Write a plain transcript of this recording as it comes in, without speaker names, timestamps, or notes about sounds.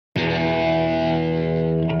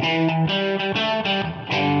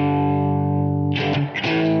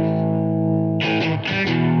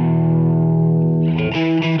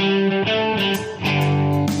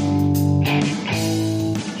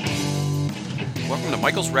Welcome to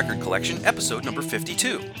Michael's Record Collection, episode number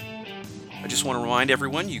 52. I just want to remind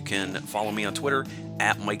everyone you can follow me on Twitter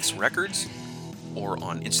at Mike's Records or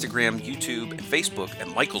on Instagram, YouTube, and Facebook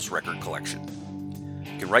at Michael's Record Collection.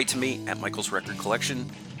 You can write to me at Michael's Record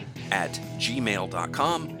Collection at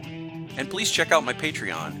gmail.com, and please check out my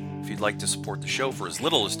Patreon if you'd like to support the show for as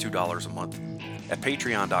little as $2 a month at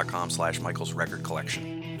patreon.com/Michael's Record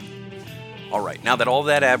Collection. All right, now that all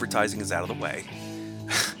that advertising is out of the way,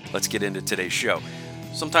 let's get into today's show.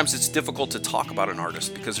 Sometimes it's difficult to talk about an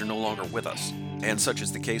artist because they're no longer with us, and such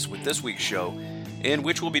is the case with this week's show, in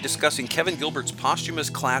which we'll be discussing Kevin Gilbert's posthumous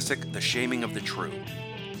classic, The Shaming of the True.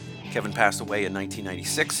 Kevin passed away in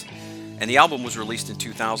 1996, and the album was released in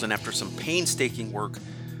 2000 after some painstaking work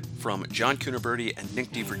from John Cuniberti and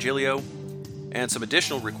Nick DiVirgilio, and some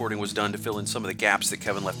additional recording was done to fill in some of the gaps that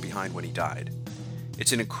Kevin left behind when he died.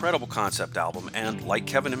 It's an incredible concept album, and like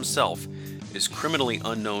Kevin himself, is criminally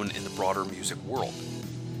unknown in the broader music world.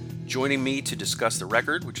 Joining me to discuss the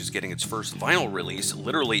record, which is getting its first vinyl release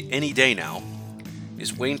literally any day now,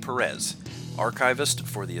 is Wayne Perez, archivist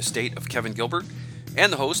for the estate of Kevin Gilbert,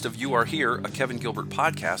 and the host of You Are Here, a Kevin Gilbert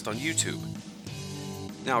podcast on YouTube.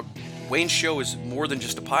 Now, Wayne's show is more than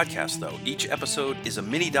just a podcast, though. Each episode is a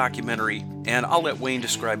mini documentary, and I'll let Wayne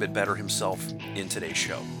describe it better himself in today's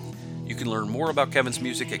show. You can learn more about Kevin's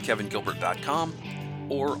music at kevingilbert.com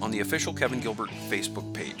or on the official Kevin Gilbert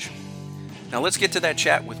Facebook page. Now let's get to that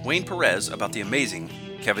chat with Wayne Perez about the amazing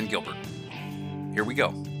Kevin Gilbert. Here we go.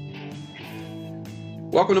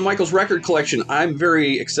 Welcome to Michael's Record Collection. I'm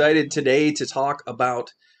very excited today to talk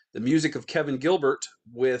about the music of Kevin Gilbert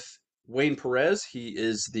with Wayne Perez. He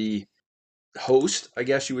is the host, I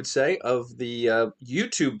guess you would say, of the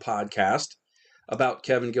YouTube podcast about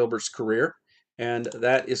Kevin Gilbert's career, and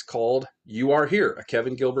that is called You Are Here, a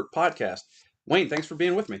Kevin Gilbert podcast. Wayne, thanks for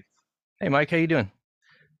being with me. Hey, Mike, how you doing?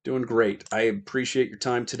 Doing great. I appreciate your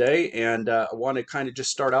time today, and I want to kind of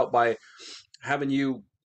just start out by having you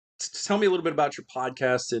tell me a little bit about your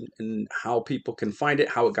podcast and how people can find it,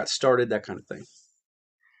 how it got started, that kind of thing.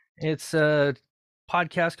 It's a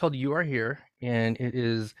podcast called You Are Here, and it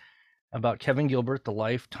is about Kevin Gilbert, the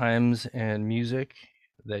life, times, and music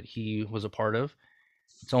that he was a part of.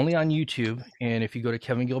 It's only on YouTube, and if you go to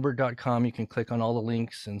kevingilbert.com, you can click on all the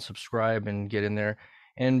links and subscribe and get in there.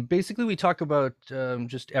 And basically, we talk about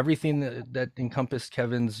just everything that encompassed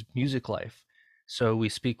Kevin's music life. So we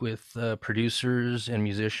speak with producers and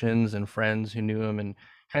musicians and friends who knew him and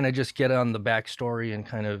kind of just get on the backstory and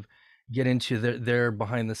kind of get into their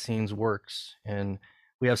behind-the-scenes works. And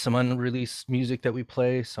we have some unreleased music that we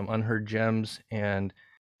play, some unheard gems, and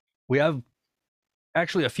we have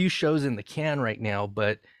actually a few shows in the can right now,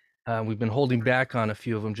 but we've been holding back on a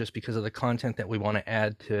few of them just because of the content that we want to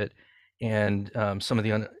add to it and some of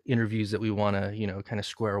the interviews that we want to, kind of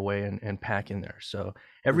square away and pack in there. So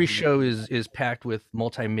every show is packed with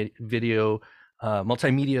multimedia video,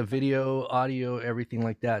 audio, everything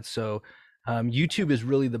like that. So YouTube is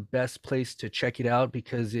really the best place to check it out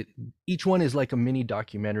because each one is like a mini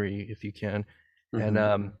documentary, if you can,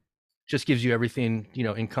 and just gives you everything,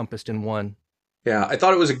 encompassed in one. Yeah, I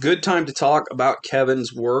thought it was a good time to talk about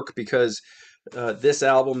Kevin's work because this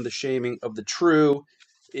album, The Shaming of the True,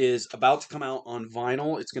 is about to come out on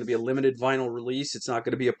vinyl. It's going to be a limited vinyl release. It's not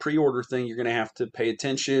going to be a pre-order thing. You're going to have to pay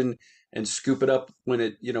attention and scoop it up when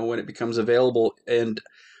it becomes available. And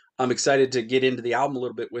I'm excited to get into the album a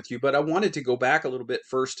little bit with you. But I wanted to go back a little bit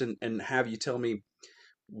first and have you tell me,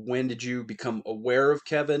 when did you become aware of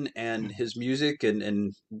Kevin and his music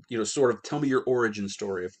and sort of tell me your origin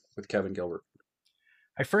story with Kevin Gilbert.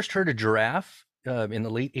 I first heard a giraffe in the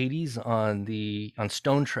late 80s on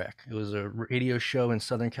Stone Trek. It was a radio show in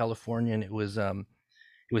Southern California, and it was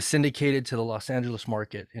syndicated to the Los Angeles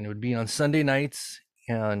market, and it would be on Sunday nights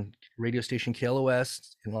on radio station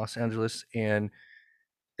KLOS in Los Angeles. And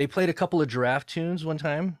they played a couple of giraffe tunes one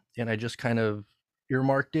time, and I just kind of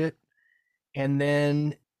earmarked it. And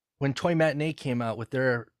then when Toy Matinee came out with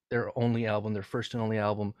their only album, their first and only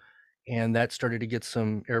album, and that started to get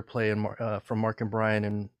some airplay from Mark and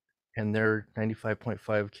Brian and their 95.5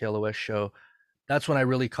 KLOS show. That's when I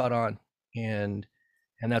really caught on, and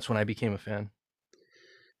that's when I became a fan.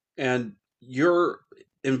 And your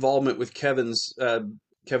involvement with Kevin's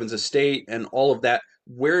estate and all of that,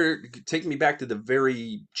 take me back to the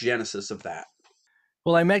very genesis of that.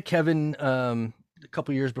 Well, I met Kevin a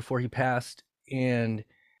couple years before he passed, and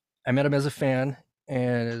I met him as a fan,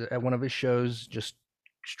 and at one of his shows, just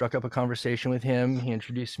struck up a conversation with him. He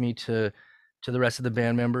introduced me to the rest of the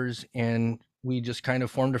band members, and we just kind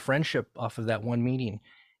of formed a friendship off of that one meeting.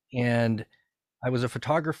 And I was a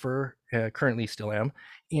photographer, currently still am,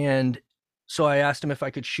 and So I asked him if I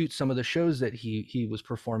could shoot some of the shows that he was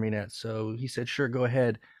performing at. So he said, "Sure, go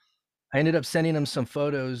ahead." I ended up sending him some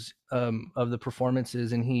photos of the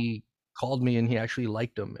performances, and he called me and he actually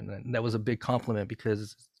liked them, and that was a big compliment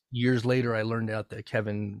because years later I learned out that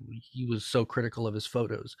Kevin, he was so critical of his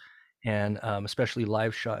photos, and especially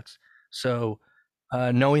live shots. So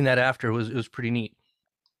knowing that after was pretty neat.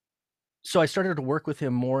 So I started to work with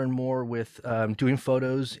him more and more with doing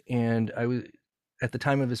photos, and I was at the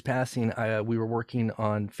time of his passing, we were working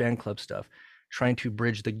on fan club stuff, trying to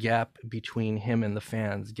bridge the gap between him and the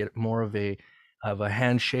fans, get more of a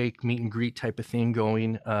handshake, meet and greet type of thing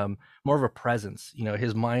going, more of a presence. You know,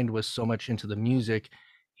 his mind was so much into the music,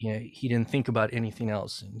 you know, he didn't think about anything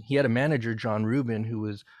else. And he had a manager, John Rubin, who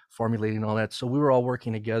was formulating all that. So we were all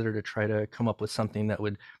working together to try to come up with something that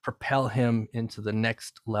would propel him into the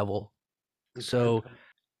next level. Okay. So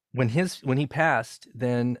when he passed,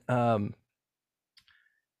 then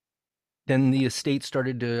the estate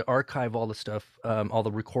started to archive all the stuff, all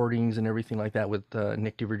the recordings and everything like that with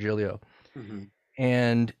Nick DiVirgilio. Mm-hmm.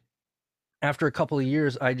 And after a couple of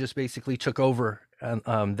years, I just basically took over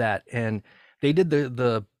that, and they did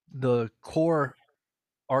the core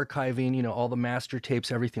archiving, you know, all the master tapes,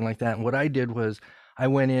 everything like that. And what I did was I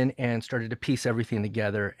went in and started to piece everything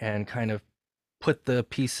together and kind of put the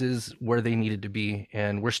pieces where they needed to be.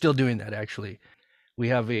 And we're still doing that, actually. We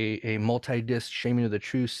have a multi-disc Shaming of the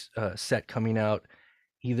Truth set coming out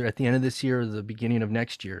either at the end of this year or the beginning of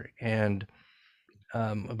next year. And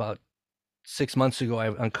about 6 months ago, I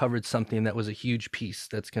uncovered something that was a huge piece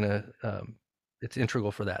that's gonna it's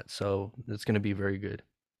integral for that. So it's gonna be very good.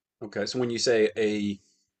 Okay. So when you say a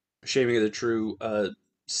Shaming of the True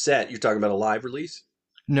set, you're talking about a live release?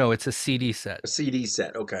 No, it's a CD set, A CD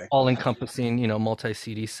set. Okay. all encompassing, you know, multi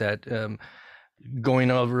CD set, going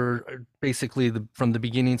over basically from the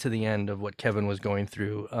beginning to the end of what Kevin was going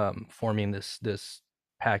through, forming this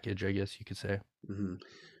package, I guess you could say. Mm-hmm.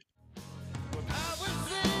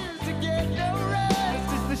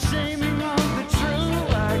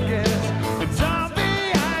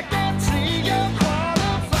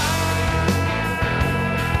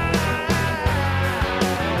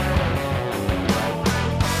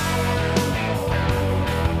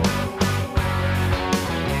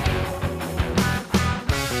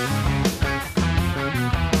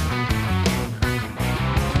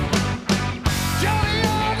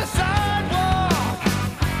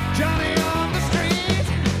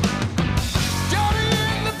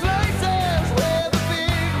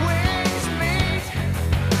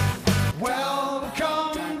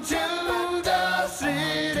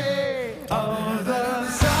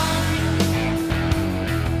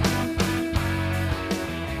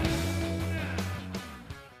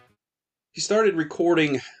 He started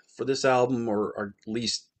recording for this album, or at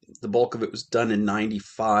least the bulk of it was done in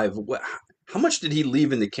 '95. How much did he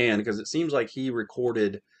leave in the can? Because it seems like he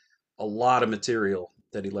recorded a lot of material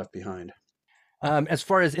that he left behind. As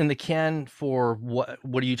far as in the can, for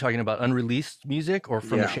what are you talking about? Unreleased music or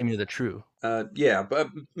from the Yeah. Shaming of the True? Yeah, but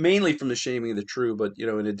mainly from the Shaming of the True. But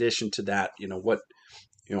in addition to that,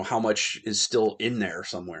 how much is still in there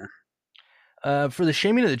somewhere? For the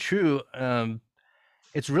Shaming of the True,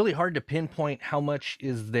 it's really hard to pinpoint how much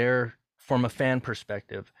is there from a fan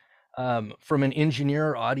perspective. From an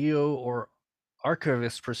engineer, audio, or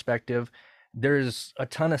archivist perspective, there's a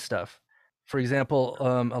ton of stuff. For example,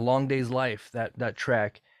 A Long Day's Life, that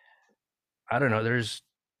track, I don't know, there's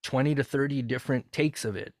 20 to 30 different takes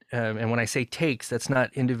of it. And when I say takes, that's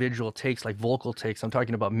not individual takes like vocal takes. I'm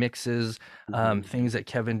talking about mixes, Mm-hmm. things that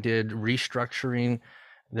Kevin did, restructuring.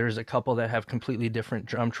 There's a couple that have completely different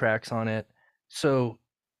drum tracks on it. So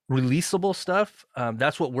releasable stuff,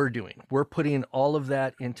 that's what we're doing. We're putting all of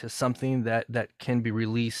that into something that can be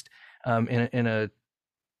released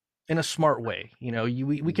in a smart way. You know,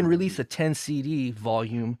 we can release a 10 CD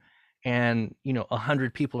volume, and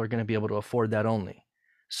 100 people are going to be able to afford that only.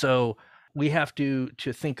 So we have to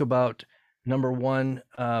think about, number one,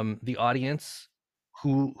 the audience,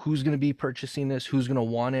 who's going to be purchasing this, who's going to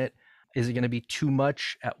want it. Is it going to be too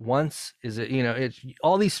much at once? Is it, it's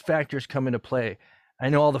all these factors come into play. I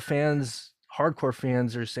know all the fans, hardcore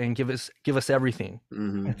fans, are saying, give us everything.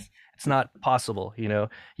 Mm-hmm. It's not possible. You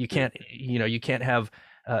can't have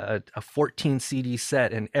a 14 CD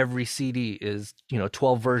set and every CD is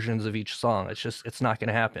 12 versions of each song. It's not going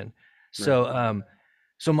to happen. So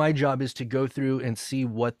so my job is to go through and see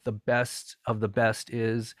what the best of the best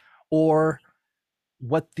is, or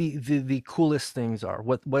what the coolest things are,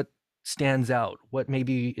 what stands out, what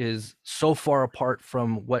maybe is so far apart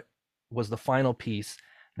from what was the final piece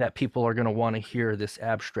that people are going to want to hear this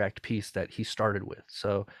abstract piece that he started with.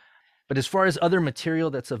 So But as far as other material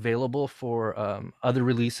that's available for other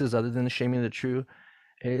releases other than The Shaming of the True,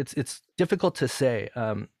 it's difficult to say.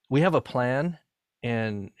 We have a plan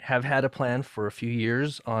and have had a plan for a few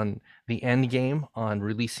years on the end game on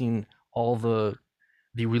releasing all the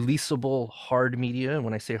releasable hard media. And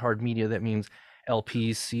when I say hard media, that means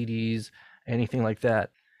LPs, CDs, anything like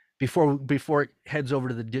that, before it heads over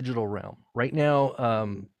to the digital realm. Right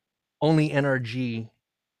now, only NRG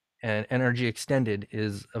and NRG Extended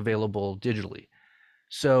is available digitally.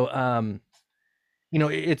 So,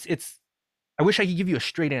 it's I wish I could give you a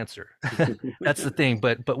straight answer. That's the thing.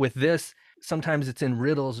 But with this, sometimes it's in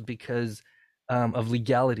riddles because of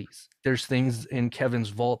legalities. There's things in Kevin's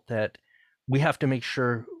vault that we have to make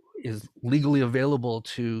sure is legally available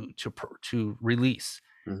to release,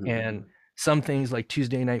 and some things like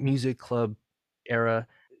Tuesday Night Music Club era,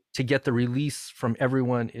 to get the release from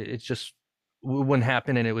everyone, it just wouldn't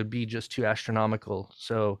happen, and it would be just too astronomical.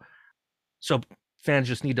 So fans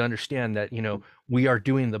just need to understand that, we are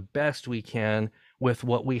doing the best we can with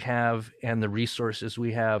what we have and the resources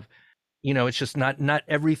we have. It's just not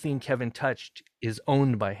everything Kevin touched is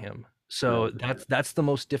owned by him. So Right. that's the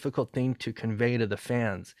most difficult thing to convey to the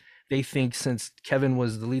fans. They think since Kevin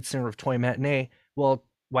was the lead singer of Toy Matinee, well,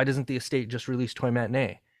 why doesn't the estate just release Toy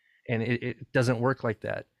Matinee? And it doesn't work like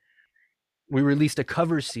that. We released a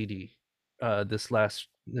cover CD this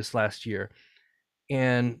last year,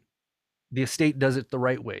 and the estate does it the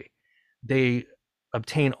right way. They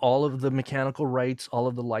obtain all of the mechanical rights, all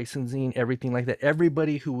of the licensing, everything like that.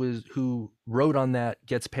 Everybody who wrote on that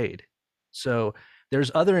gets paid. So there's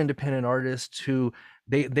other independent artists who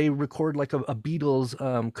they record like a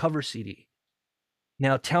Beatles cover CD.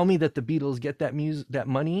 Now tell me that the Beatles get that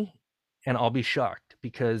money, and I'll be shocked,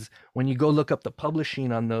 because when you go look up the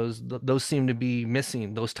publishing on those seem to be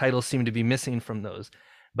missing. Those titles seem to be missing from those.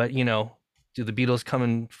 But do the Beatles come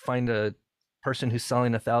and find a person who's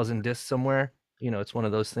selling 1,000 discs somewhere? It's one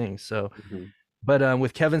of those things. So, Mhm. but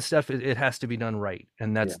with Kevin's stuff, it has to be done right,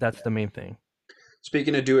 and Yeah. that's the main thing.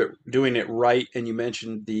 Speaking of doing it right, and you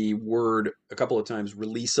mentioned the word a couple of times,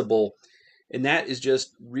 releasable, and that is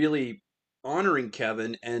just really honoring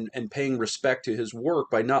Kevin and paying respect to his work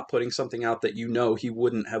by not putting something out that he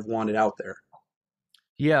wouldn't have wanted out there.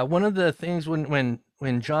 Yeah, one of the things when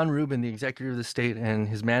John Rubin, the executive of the state, and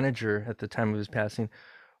his manager at the time of his passing,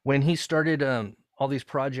 when he started all these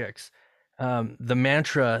projects, the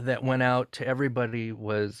mantra that went out to everybody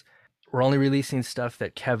was, "We're only releasing stuff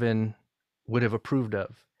that Kevin would have approved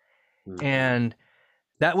of," Mm. and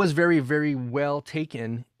that was very, very well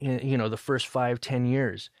taken in the first 5-10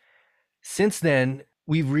 years. Since then,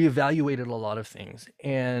 we've reevaluated a lot of things,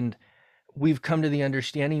 and we've come to the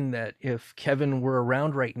understanding that if Kevin were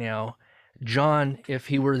around right now, John, if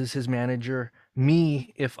he were his manager,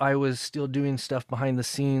 me, if I was still doing stuff behind the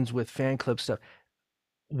scenes with fan club stuff,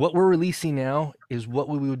 what we're releasing now is what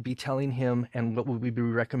we would be telling him and what we would be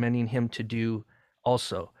recommending him to do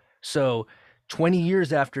also. So 20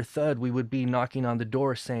 years after Thud, we would be knocking on the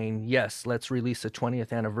door saying, yes, let's release a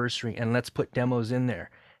 20th anniversary and let's put demos in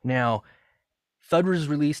there. Now, Thud was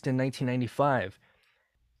released in 1995.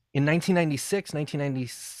 In 1996,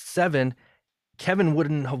 1997, Kevin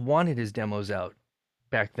wouldn't have wanted his demos out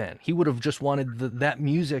back then. He would have just wanted that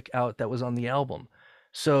music out that was on the album.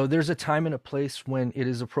 So there's a time and a place when it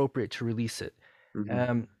is appropriate to release it.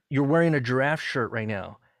 Hmm. You're wearing a Giraffe shirt right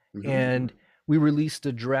now, Hmm. and we released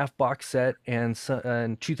a Giraffe box set, and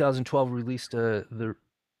in 2012 released the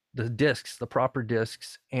discs, the proper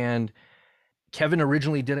discs, and Kevin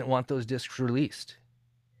originally didn't want those discs released.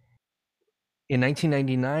 In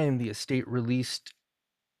 1999, the estate released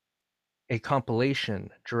a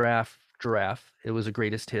compilation, Giraffe. It was a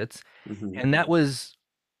greatest hits, Hmm. and that was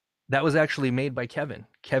actually made by Kevin.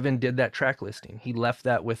 Kevin did that track listing. He left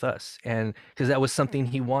that with us, and because that was something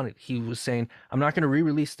he wanted. He was saying, "I'm not going to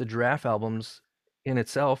re-release the Giraffe albums in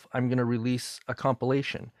itself. I'm going to release a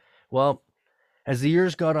compilation." Well, as the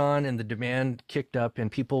years got on and the demand kicked up, and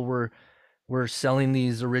people were selling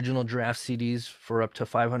these original Giraffe CDs for up to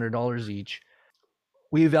 $500 each,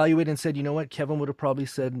 we evaluated and said, you know what? Kevin would have probably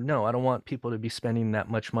said, no, I don't want people to be spending that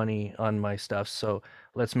much money on my stuff. So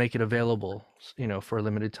let's make it available, for a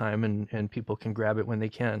limited time, and people can grab it when they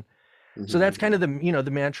can. So Hmm. that's kind of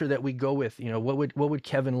the mantra that we go with. What would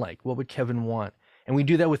Kevin like? What would Kevin want? And we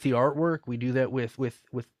do that with the artwork. We do that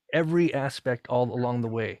with every aspect all along the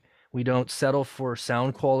way. We don't settle for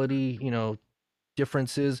sound quality,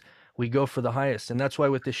 differences. We go for the highest. And that's why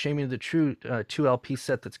with the Shaming of the True 2 LP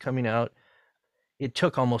set that's coming out, it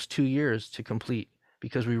took almost 2 years to complete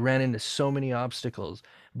because we ran into so many obstacles.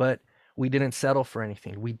 But We didn't settle for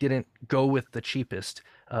anything. We didn't go with the cheapest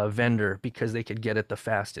vendor because they could get it the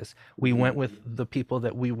fastest. We Mhm. went with the people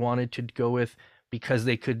that we wanted to go with because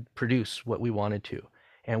they could produce what we wanted to.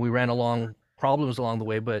 And we ran along problems along the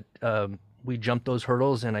way, but we jumped those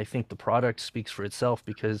hurdles. And I think the product speaks for itself,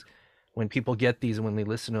 because when people get these and when they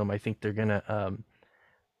listen to them, I think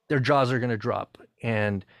their jaws are gonna drop.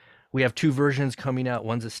 And we have two versions coming out.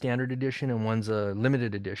 One's a standard edition and one's a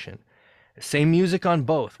limited edition. Same music on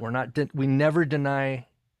both. We never deny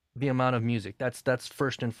the amount of music. That's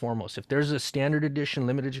first and foremost. If there's a standard edition,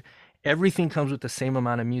 limited, everything comes with the same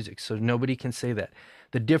amount of music, so nobody can say that.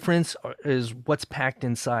 The difference is what's packed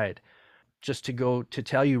inside. Just to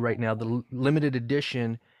tell you right now, the limited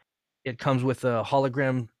edition, it comes with a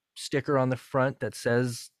hologram sticker on the front that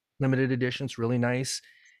says limited edition. It's really nice.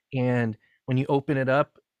 And when you open it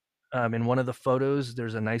up, in one of the photos,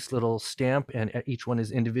 there's a nice little stamp, and each one is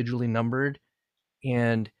individually numbered.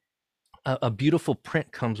 And a beautiful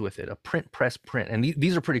print comes with it, a print press print. And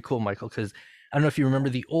these are pretty cool, Michael, because I don't know if you remember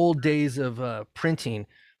the old days of printing,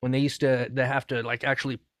 when they used to they have to like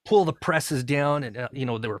actually pull the presses down, and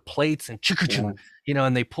there were plates and Yeah.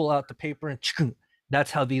 and they pull out the paper and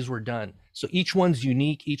that's how these were done. So each one's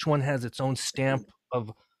unique. Each one has its own stamp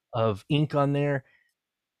of ink on there,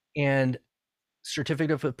 and certificate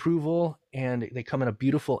of approval, and they come in a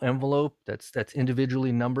beautiful envelope that's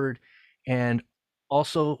individually numbered, and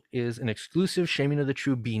also is an exclusive Shaming of the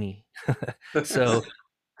True beanie. so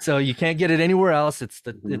so you can't get it anywhere else. It's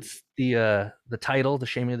the Mhm. it's the title, the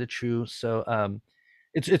Shaming of the True. So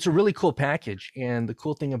it's a really cool package, and the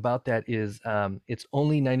cool thing about that is it's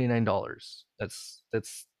only $99. That's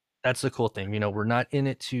the cool thing. We're not in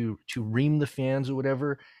it to ream the fans or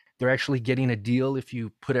whatever. They're actually getting a deal if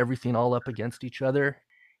you put everything all up against each other.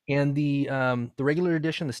 And the regular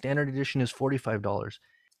edition, the standard edition, is $45.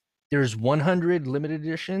 There's 100 limited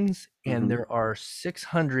editions, and Mhm. there are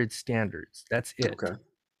 600 standards. That's it. Okay.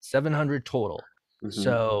 700 total. Mhm.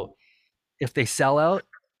 So if they sell out,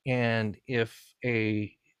 and if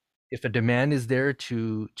a demand is there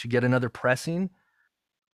to get another pressing,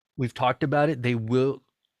 we've talked about it.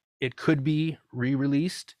 It could be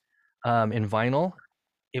re-released in vinyl.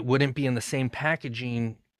 It wouldn't be in the same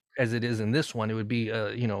packaging as it is in this one. It would be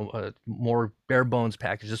a more bare bones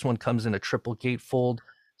package. This one comes in a triple gatefold,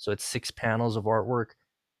 so it's 6 panels of artwork.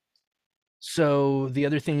 So the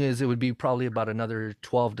other thing is, it would be probably about another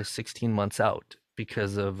 12 to 16 months out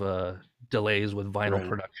because of delays with vinyl Right.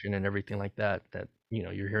 production and everything like that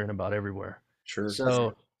you're hearing about everywhere. Sure.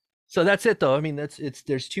 So that's it, though. I mean,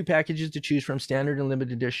 there's two packages to choose from, standard and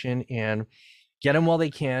limited edition, and get them while they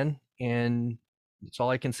can. And that's all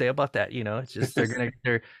I can say about that. It's just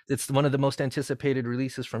it's one of the most anticipated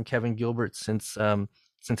releases from Kevin Gilbert since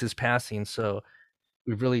his passing. So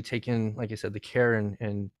we've really taken, like I said, the care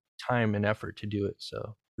and time and effort to do it.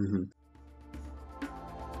 So Mhm.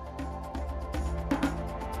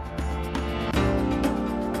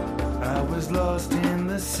 I was lost in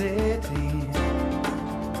the city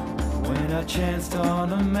when I chanced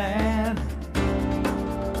on a man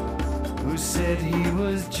who said he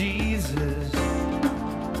was Jesus.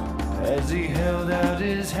 As he held out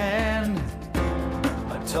his hand,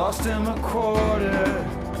 I tossed him a quarter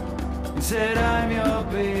and said, I'm your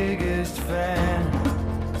biggest fan.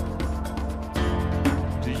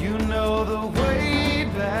 Do you know the way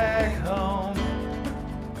back home?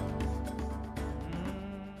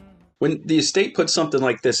 When the estate puts something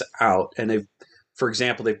like this out, and for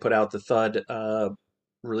example, they put out the Thud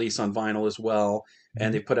release on vinyl as well,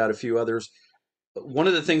 and they put out a few others. One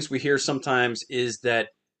of the things we hear sometimes is that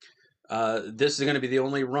this is going to be the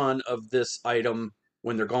only run of this item.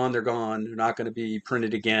 When they're gone, they're gone. They're not going to be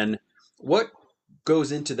printed again. What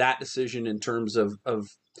goes into that decision in terms of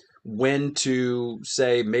when to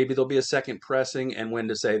say maybe there'll be a second pressing, and when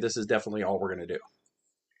to say this is definitely all we're going to do?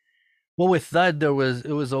 Well, with Thud, it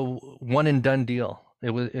was a one and done deal.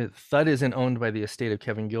 Thud isn't owned by the estate of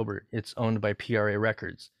Kevin Gilbert. It's owned by PRA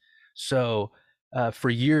Records. So for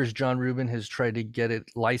years, John Rubin has tried to get it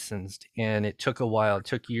licensed, and it took a while. It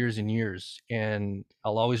took years and years. And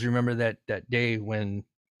I'll always remember that day when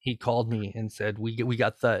he called me and said, "We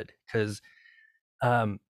got Thud," because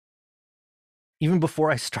even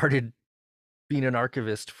before I started being an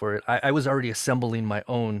archivist for it, I was already assembling my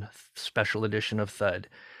own special edition of Thud.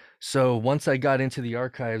 So once I got into the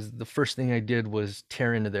archives, the first thing I did was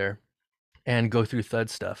tear into there and go through Thud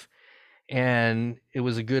stuff. And it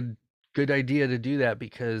was a good idea to do that,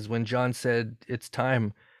 because when John said it's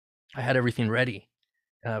time, I had everything ready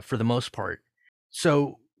for the most part.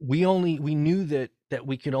 So we knew that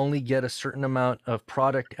we could only get a certain amount of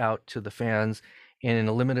product out to the fans, in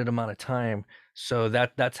a limited amount of time. So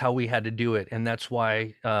that's how we had to do it, and that's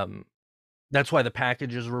why the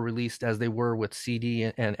packages were released as they were, with CD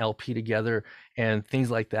and LP together and things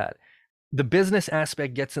like that. The business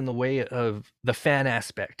aspect gets in the way of the fan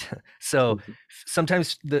aspect. So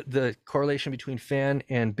sometimes the correlation between fan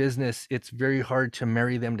and business, it's very hard to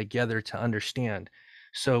marry them together to understand.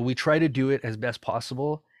 So we try to do it as best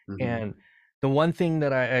possible. Mhm. And the one thing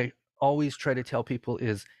that I always try to tell people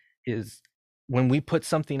is when we put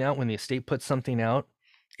something out, when the estate puts something out,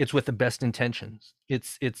 it's with the best intentions.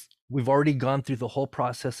 It's we've already gone through the whole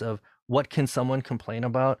process of what can someone complain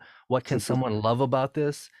about, what can someone love about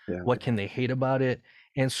this, Yeah. what can they hate about it,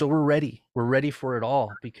 and so we're ready for it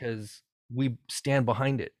all, because we stand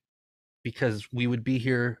behind it, because we would be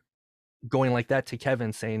here going like that to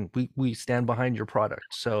Kevin, saying we stand behind your product.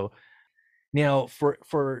 So now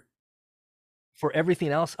for everything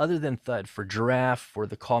else other than Thud, for Giraffe, for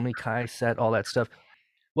the Call Me Kai set, all that stuff,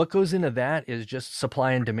 what goes into that is just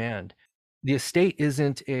supply and demand. The estate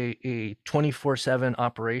isn't a 24/7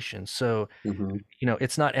 operation. So, Mhm.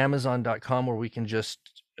 it's not Amazon.com where we can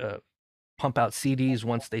just pump out CDs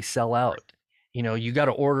once they sell out. You got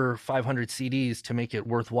to order 500 CDs to make it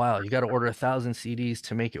worthwhile. You got to order 1,000 CDs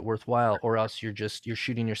to make it worthwhile, or else you're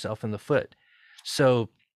shooting yourself in the foot. So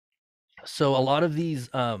a lot of these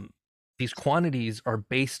quantities are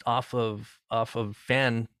based off of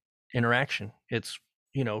fan interaction. It's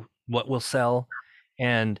what will sell.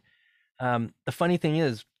 And the funny thing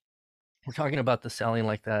is, we're talking about the selling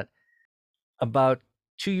like that. About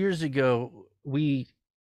 2 years ago,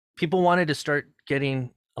 people wanted to start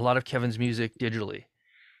getting a lot of Kevin's music digitally,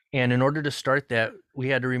 and in order to start that, we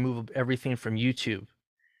had to remove everything from YouTube.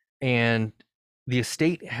 And the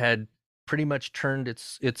estate had pretty much turned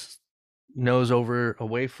its nose over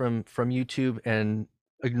away from YouTube and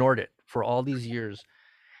ignored it for all these years.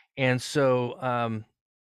 And so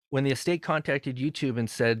when the estate contacted YouTube and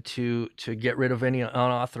said to get rid of any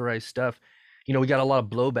unauthorized stuff, we got a lot of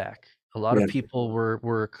blowback. A lot Yeah. of people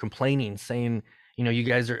were complaining, saying, you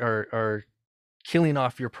guys are killing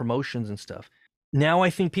off your promotions and stuff. Now I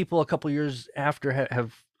think people a couple years after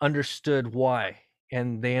have understood why,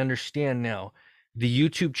 and they understand now. The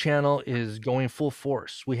YouTube channel is going full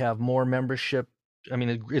force. We have more membership. I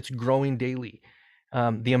mean, it's growing daily.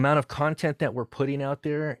 The amount of content that we're putting out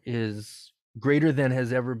there is greater than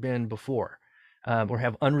has ever been before. We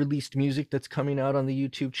have unreleased music that's coming out on the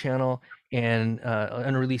YouTube channel, and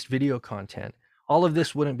unreleased video content. All of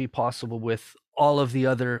this wouldn't be possible with all of the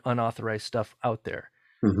other unauthorized stuff out there.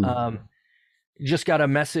 Mhm. Just got a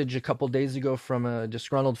message a couple days ago from a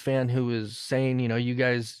disgruntled fan who was saying, you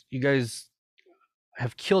guys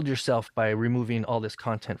have killed yourself by removing all this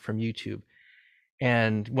content from YouTube,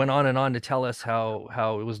 and went on and on to tell us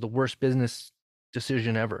how it was the worst business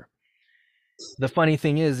decision ever. The funny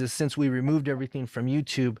thing is since we removed everything from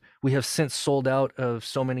YouTube, we have since sold out of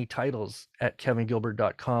so many titles at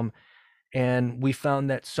kevingilbert.com, and we found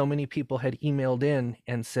that so many people had emailed in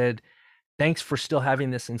and said, thanks for still having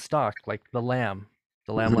this in stock, like the lamb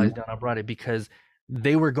lies Mhm. down, I brought it, because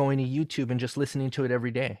they were going to YouTube and just listening to it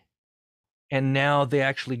every day. And now they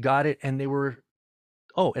actually got it, and they were,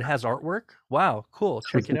 oh, it has artwork, wow, cool,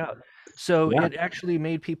 check it out. So Yeah. it actually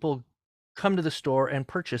made people come to the store and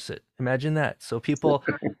purchase it. Imagine that. So people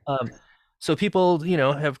um,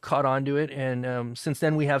 have caught on to it, and since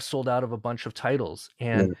then we have sold out of a bunch of titles.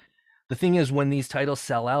 And Yeah. the thing is, when these titles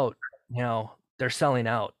sell out, now they're selling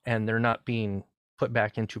out and they're not being put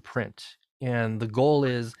back into print. And the goal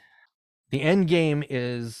is, the end game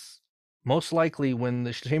is, most likely when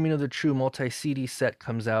the Shaming of the True multi-CD set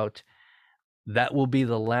comes out, that will be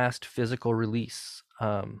the last physical release,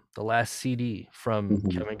 the last CD from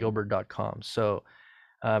Mhm. kevingilbert.com. So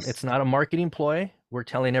it's not a marketing ploy. We're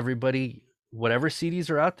telling everybody, whatever CDs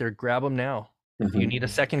are out there, grab them now. If you Mhm. need a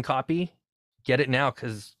second copy, get it now,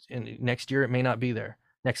 because next year it may not be there.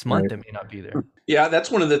 Next month Right. it may not be there. Yeah,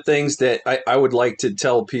 that's one of the things that I would like to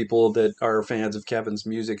tell people that are fans of Kevin's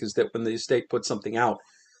music is that when the estate puts something out,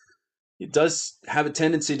 it does have a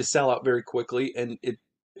tendency to sell out very quickly, and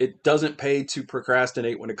it doesn't pay to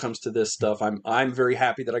procrastinate when it comes to this stuff. I'm very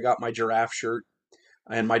happy that I got my Giraffe shirt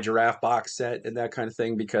and my Giraffe box set and that kind of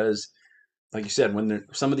thing, because like you said,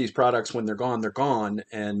 some of these products, when they're gone, they're gone.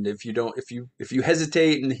 And if you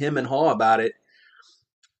hesitate and hem and haw about it,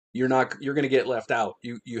 you're going to get left out.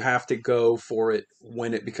 You have to go for it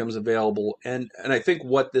when it becomes available. And I think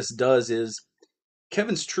what this does is,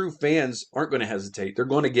 Kevin's true fans aren't going to hesitate. They're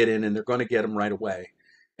going to get in and they're going to get them right away.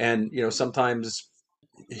 And sometimes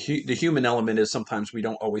the human element is, sometimes we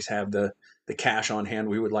don't always have the cash on hand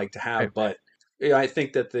we would like to have. Right. But yeah, I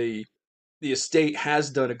think that the estate has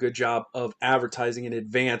done a good job of advertising in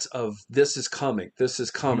advance of this is coming, this is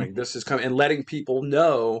coming, this is coming, and letting people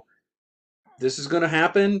know this is going to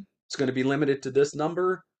happen. It's going to be limited to this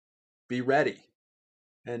number. Be ready.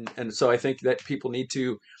 And so I think that people need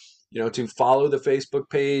to, to follow the Facebook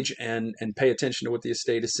page and pay attention to what the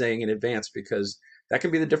estate is saying in advance, because that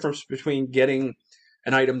can be the difference between getting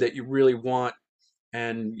an item that you really want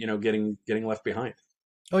and getting left behind.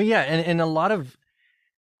 Oh yeah, and a lot of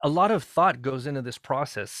thought goes into this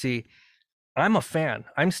process. See, I'm a fan.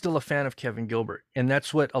 I'm still a fan of Kevin Gilbert, and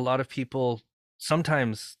that's what a lot of people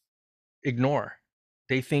sometimes ignore.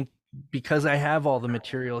 They think because I have all the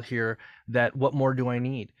material here that what more do I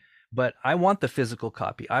need? But I want the physical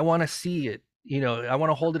copy. I want to see it. I want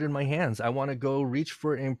to hold it in my hands. I want to go reach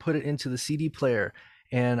for it and put it into the CD player.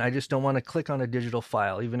 And I just don't want to click on a digital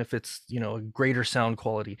file, even if it's, a greater sound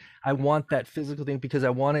quality. I want that physical thing because I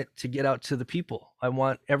want it to get out to the people. I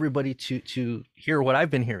want everybody to hear what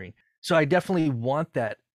I've been hearing. So I definitely want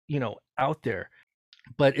that, out there.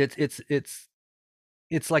 But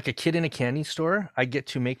it's like a kid in a candy store. I get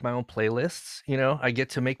to make my own playlists, I get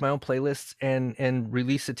to make my own playlists and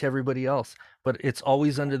release it to everybody else. But it's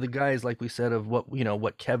always under the guise, like we said, of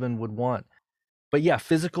what Kevin would want. But yeah,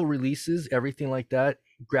 physical releases, everything like that,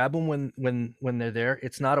 grab them when they're there.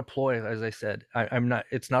 It's not a ploy, as I said.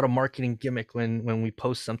 It's not a marketing gimmick when we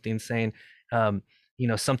post something saying,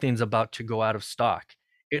 something's about to go out of stock.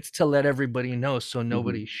 It's to let everybody know so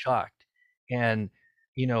nobody's shocked. And,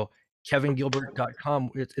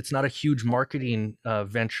 KevinGilbert.com, it's not a huge marketing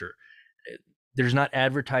venture. There's not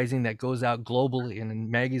advertising that goes out globally and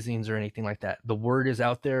in magazines or anything like that. The word is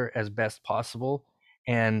out there as best possible.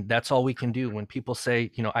 And that's all we can do. When people say,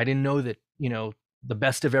 I didn't know that, the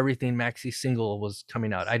Best of Everything maxi single was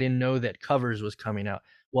coming out. I didn't know that Covers was coming out.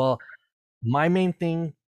 Well, my main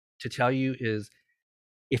thing to tell you is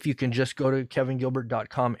if you can just go to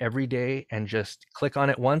KevinGilbert.com every day and just click on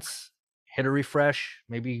it once, hit a refresh,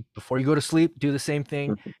 maybe before you go to sleep, do the same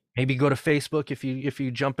thing. Maybe go to Facebook if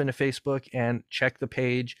you jump into Facebook and check the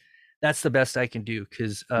page. That's the best I can do,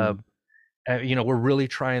 because we're really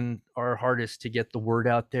trying our hardest to get the word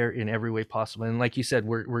out there in every way possible. And like you said,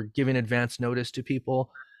 we're giving advance notice to people.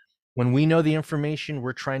 When we know the information,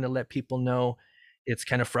 we're trying to let people know. It's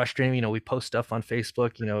kind of frustrating. We post stuff on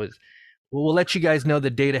Facebook, we'll let you guys know the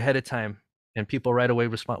date ahead of time, and people right away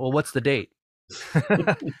respond, well, what's the date?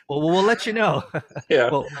 Well, we'll let you know. Yeah.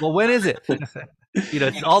 well, when is it?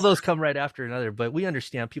 All those come right after another, but we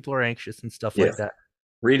understand people are anxious and stuff like that.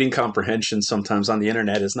 Reading comprehension sometimes on the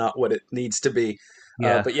internet is not what it needs to be.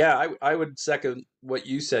 But yeah, I would second what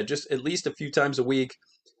you said. Just at least a few times a week,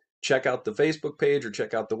 check out the Facebook page or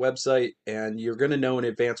check out the website, and you're going to know in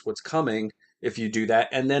advance what's coming if you do that.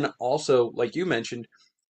 And then also, like you mentioned,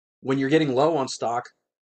 when you're getting low on stock,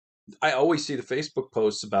 I always see the Facebook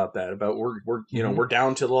posts about that, about we're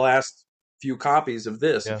down to the last few copies of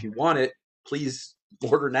this. Yeah. If you want it, please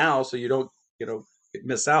order now so you don't,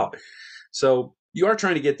 miss out. So you are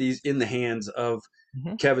trying to get these in the hands of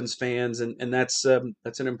Kevin's fans, and that's an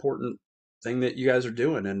important thing that you guys are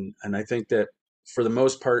doing. And I think that for the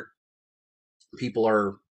most part, people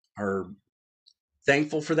are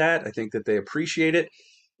thankful for that. I think that they appreciate it.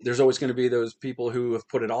 There's always going to be those people who have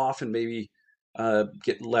put it off and maybe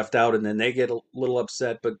get left out, and then they get a little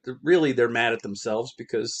upset. But really, they're mad at themselves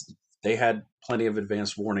because they had plenty of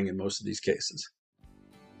advance warning in most of these cases.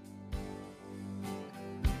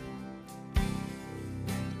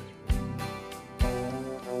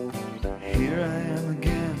 Here I am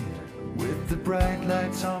again, with the bright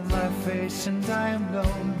lights on my face, and I am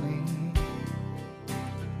lonely.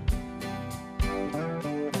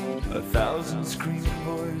 1,000 screaming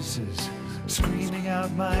voices, screaming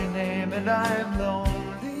out my name, and I am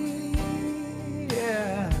lonely,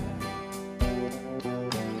 yeah.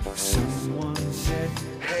 Someone said,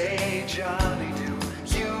 hey Johnny,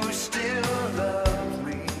 do you still love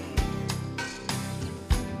me?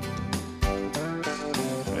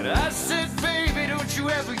 And I said, baby, don't you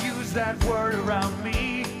ever use that word around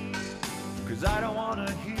me, 'cause I don't want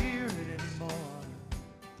to hear it anymore.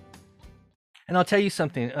 And I'll tell you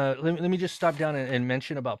something. Let me just stop down and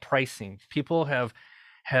mention about pricing. People have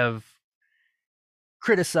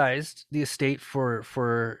criticized the estate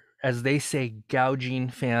for, as they say, gouging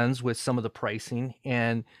fans with some of the pricing,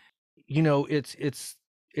 and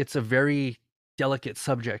it's a very delicate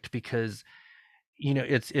subject because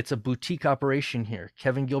it's a boutique operation here.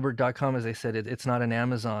 KevinGilbert.com, as I said, it's not an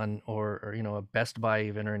Amazon or a Best Buy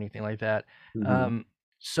even or anything like that.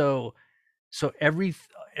 So every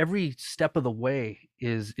step of the way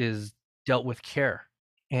is dealt with care.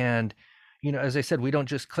 And as I said, we don't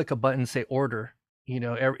just click a button and say order.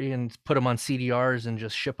 and put them on CDRs and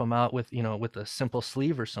just ship them out with, with a simple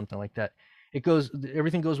sleeve or something like that.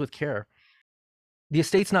 Everything goes with care. The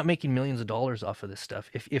estate's not making millions of dollars off of this stuff.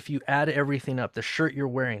 If you add everything up, the shirt you're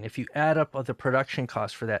wearing, if you add up the production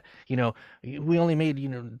costs for that, we only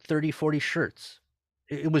made, 30, 40 shirts.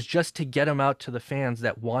 It was just to get them out to the fans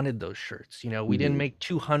that wanted those shirts. We didn't make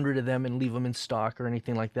 200 of them and leave them in stock or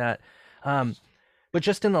anything like that. But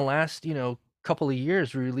just in the last, couple of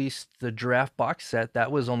years, we released the Giraffe box set.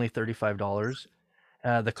 That was only $35.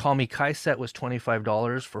 The Call Me Kai set was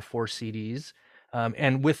 $25 for 4 CDs.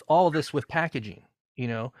 And with all this with packaging,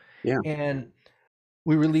 Yeah. and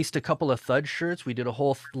we released a couple of Thud shirts. We did a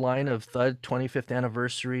whole line of Thud 25th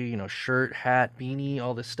anniversary, shirt, hat, beanie,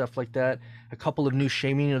 all this stuff like that. A couple of new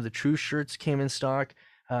Shaming of the Truth shirts came in stock.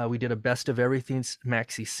 We did a Best of Everything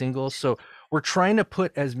maxi single. So we're trying to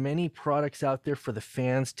put as many products out there for the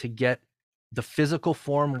fans to get the physical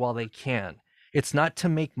form while they can. It's not to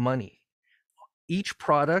make money. Each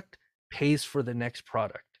product pays for the next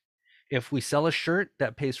product. If we sell a shirt,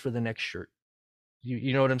 that pays for the next shirt.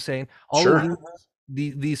 You know what I'm saying? All Sure. of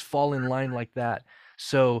these fall in line like that.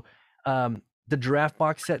 So the Giraffe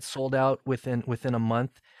box set sold out within a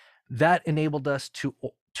month. That enabled us to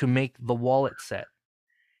make the wallet set,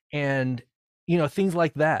 and things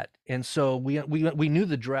like that. And so we knew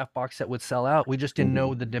the Giraffe box set would sell out. We just didn't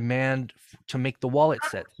know the demand to make the wallet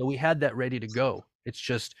set. So we had that ready to go. It's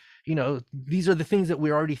just, these are the things that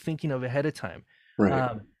we're already thinking of ahead of time.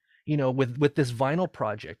 Right. With this vinyl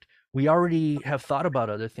project, we already have thought about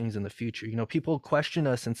other things in the future. People question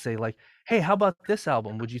us and say like, hey, how about this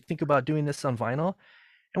album? Would you think about doing this on vinyl?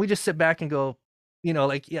 And we just sit back and go,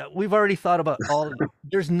 yeah, we've already thought about all of it.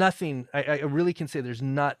 There's nothing, I really can say there's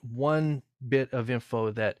not one bit of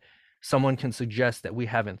info that someone can suggest that we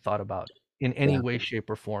haven't thought about in any way, shape,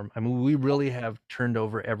 or form. I mean, we really have turned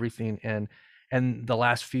over everything. And the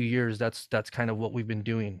last few years, that's kind of what we've been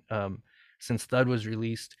doing. Since Thud was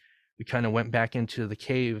released, we kind of went back into the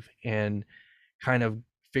cave and kind of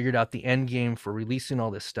figured out the end game for releasing all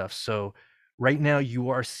this stuff. So right now you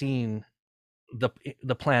are seeing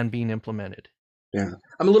the plan being implemented. Yeah.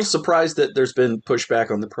 I'm a little surprised that there's been pushback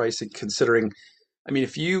on the pricing, considering, I mean,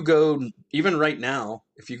 if you go, even right now,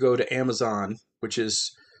 if you go to Amazon, which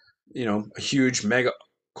is, a huge mega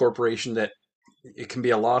corporation that it can be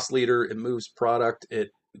a loss leader, it moves product,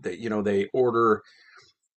 they order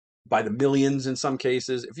by the millions in some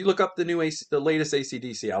cases. If you look up the latest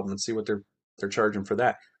AC/DC album and see what they're charging for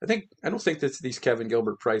that, I don't think that these Kevin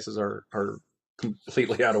Gilbert prices are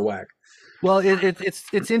completely out of whack. Well,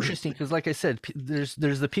 it's interesting because, like I said, there's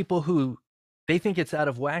the people who they think it's out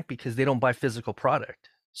of whack because they don't buy physical product.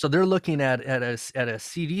 So they're looking at a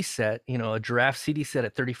CD set, a Giraffe CD set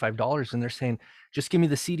at $35, and they're saying, just give me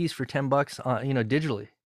the CDs for $10, digitally.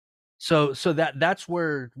 So that's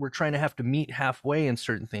where we're trying to have to meet halfway in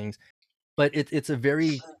certain things. But it's a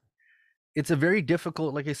very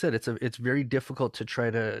difficult, like I said, it's very difficult to try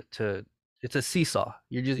to it's a seesaw.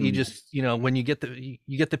 You just when you get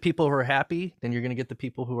the people who are happy, then you're going to get the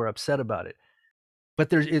people who are upset about it.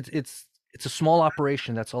 But it's a small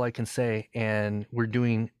operation. That's all I can say. And we're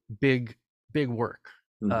doing big work.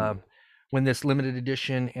 When this limited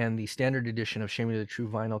edition and the standard edition of Shaming of the True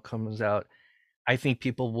vinyl comes out, I think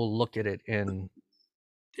people will look at it and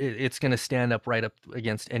it's going to stand up right up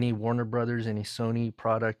against any Warner Brothers, any Sony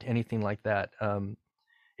product, anything like that.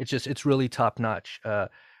 It's really top notch.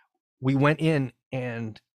 We went in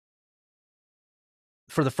and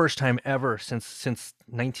for the first time ever since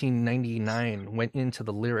 1999 went into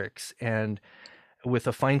the lyrics and with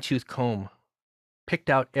a fine-tooth comb picked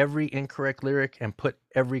out every incorrect lyric and put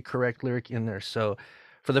every correct lyric in there. So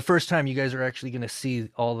for the first time, you guys are actually going to see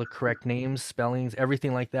all the correct names, spellings,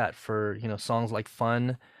 everything like that for, songs like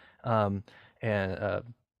Fun and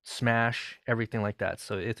Smash, everything like that.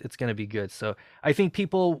 So it's going to be good. So I think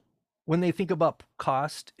people, when they think about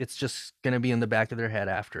cost, it's just going to be in the back of their head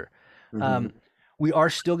after. We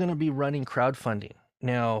are still going to be running crowdfunding.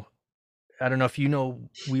 Now, I don't know if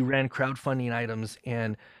we ran crowdfunding items,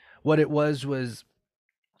 and what it was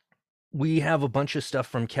we have a bunch of stuff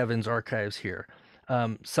from Kevin's archives here.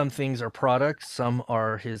 Some things are products, some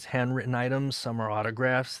are his handwritten items, some are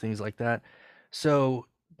autographs, things like that. So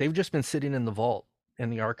they've just been sitting in the vault in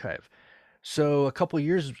the archive. So a couple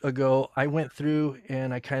years ago, I went through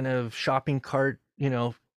and I kind of shopping cart,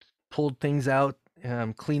 pulled things out,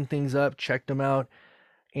 cleaned things up, checked them out.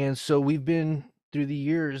 And so we've been through the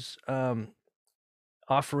years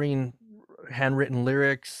offering handwritten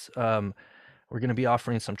lyrics. We're going to be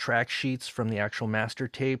offering some track sheets from the actual master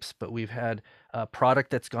tapes, but we've had a product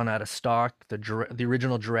that's gone out of stock. The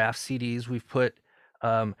original Giraffe CDs we've put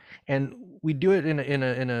And we do it in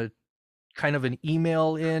a kind of an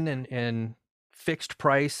email in and fixed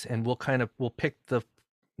price, and we'll pick the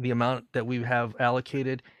amount that we have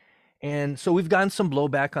allocated. And so we've gotten some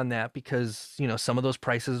blowback on that because, some of those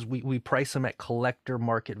prices, we price them at collector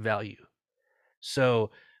market value. So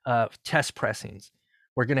test pressings,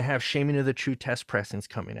 we're going to have Shaming of the True test pressings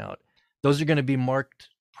coming out. Those are going to be marked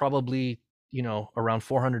probably, around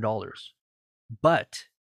 $400. But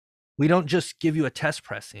we don't just give you a test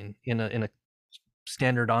pressing in a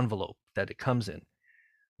standard envelope that it comes in.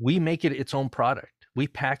 We make it its own product. We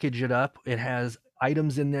package it up. It has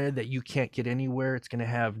items in there that you can't get anywhere. It's going to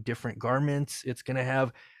have different garments. It's going to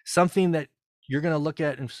have something that you're going to look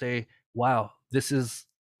at and say, wow, this is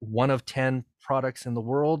one of 10 products in the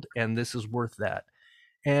world, and this is worth that.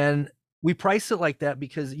 And we price it like that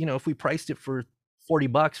because, if we priced it for $40,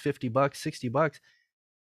 $50, $60,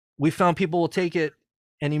 we found people will take it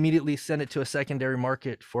and immediately send it to a secondary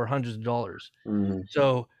market for hundreds of dollars. Mm-hmm.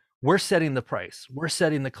 So we're setting the price. We're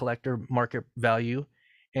setting the collector market value.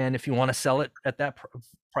 And if you want to sell it at that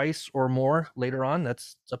price or more later on,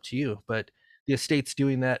 that's up to you. But the estate's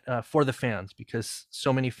doing that for the fans because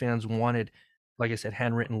so many fans wanted, like I said,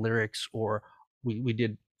 handwritten lyrics, or we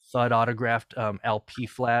did Thud autographed LP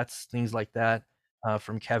flats, things like that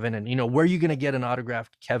from Kevin. And, where are you going to get an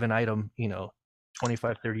autographed Kevin item,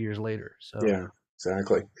 25, 30 years later? So Yeah,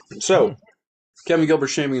 exactly. So Kevin Gilbert,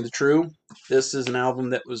 Shaming of the True. This is an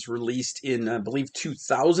album that was released in, I believe,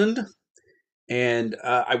 2000. And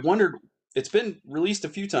I wondered, it's been released a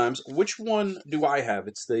few times. Which one do I have?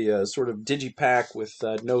 It's the sort of digipack with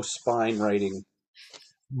no spine writing.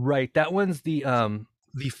 Right. That one's the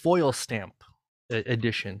foil stamp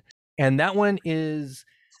edition. And that one's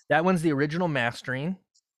the original mastering.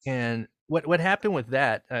 And what happened with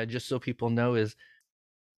that, just so people know, is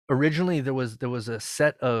originally there was a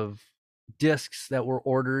set of discs that were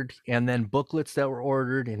ordered, and then booklets that were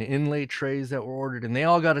ordered, and inlay trays that were ordered, and they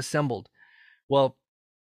all got assembled. Well,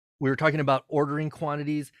 we were talking about ordering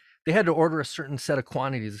quantities. They had to order a certain set of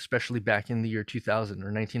quantities, especially back in the year 2000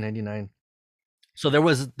 or 1999. So there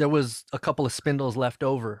was a couple of spindles left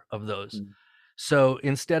over of those. Mm. So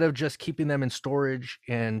instead of just keeping them in storage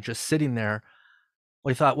and just sitting there,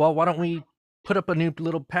 we thought, well, why don't we put up a new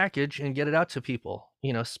little package and get it out to people?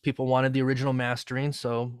 People wanted the original mastering,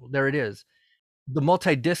 so there it is. The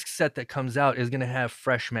multi-disc set that comes out is going to have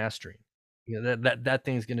fresh mastering. That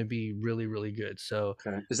thing's going to be really, really good. So,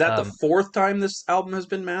 okay. Is that the fourth time this album has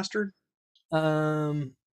been mastered? I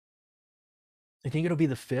think it'll be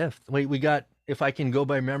the fifth. Wait, we got, if I can go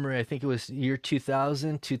by memory, I think it was year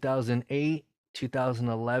 2000, 2008,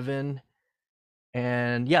 2011.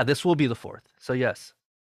 And yeah, this will be the fourth. So yes.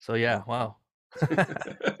 So yeah, wow.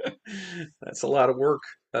 That's a lot of work.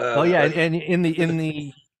 And in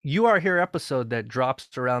the You Are Here episode that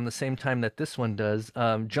drops around the same time that this one does,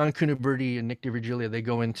 John Cuniberti and Nick DiVirgilio, they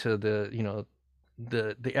go into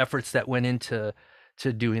the efforts that went into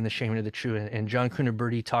doing the Shaming of the True, and John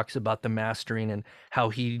Cuniberti talks about the mastering and how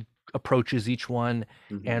he approaches each one,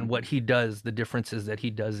 mm-hmm. and what he does, the differences that he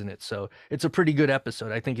does in it. So it's a pretty good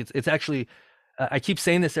episode. I think it's actually, I keep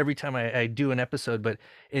saying this every time I do an episode, but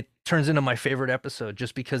it turns into my favorite episode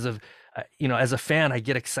just because of, as a fan, I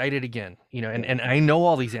get excited again, and I know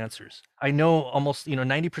all these answers. I know almost,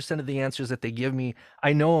 90% of the answers that they give me,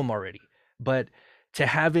 I know them already. But to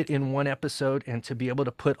have it in one episode and to be able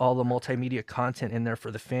to put all the multimedia content in there for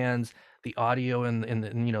the fans, the audio and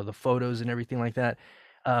the photos and everything like that,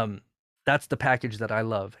 that's the package that I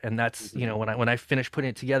love. And that's, when I finish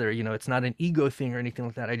putting it together, it's not an ego thing or anything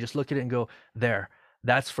like that. I just look at it and go, there,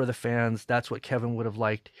 that's for the fans. That's what Kevin would have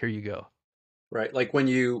liked. Here you go. Right. Like when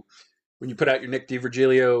you put out your Nick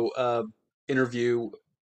DiVirgilio interview,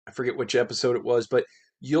 I forget which episode it was, but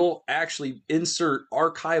you'll actually insert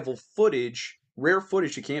archival footage, rare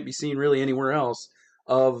footage that can't be seen really anywhere else,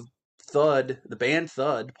 of Thud, the band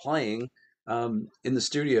Thud, playing in the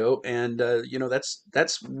studio, and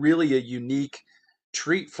that's really a unique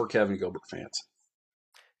treat for Kevin Gilbert fans.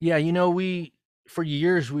 Yeah, for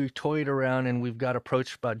years we've toyed around and we've got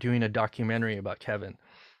approached about doing a documentary about Kevin,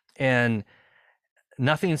 and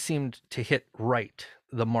nothing seemed to hit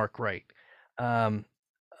the mark right.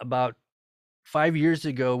 About 5 years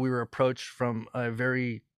ago, we were approached from a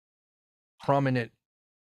very prominent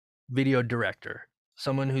video director,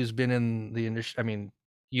 someone who's been in the industry. I mean,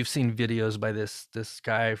 you've seen videos by this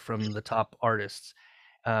guy from the top artists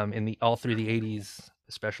all through the 80s,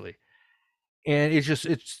 especially. And it's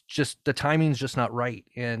just the timing's just not right.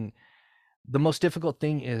 And the most difficult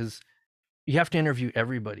thing is you have to interview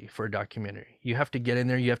everybody for a documentary. You have to get in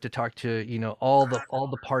there. You have to talk to, all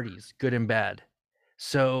the parties, good and bad.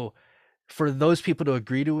 So for those people to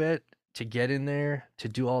agree to it, to get in there, to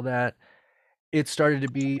do all that, it started to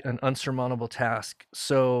be an unsurmountable task.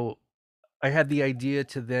 So I had the idea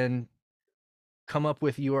to then come up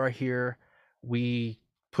with You Are Here. We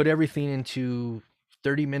put everything into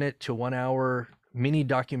 30-minute to 1 hour mini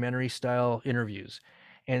documentary style interviews.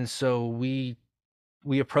 And so we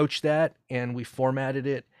approached that and we formatted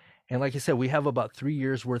it. And like I said, we have about 3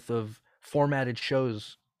 years worth of formatted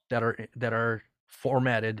shows that are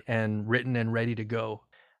formatted and written and ready to go.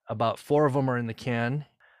 About 4 of them are in the can.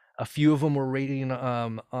 A few of them we're waiting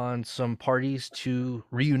on some parties to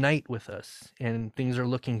reunite with us, and things are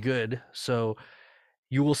looking good. So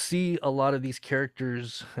you will see a lot of these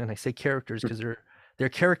characters, and I say characters because they're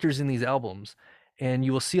characters in these albums, and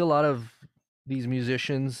you will see a lot of these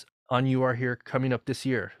musicians on You Are Here coming up this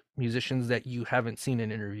year, musicians that you haven't seen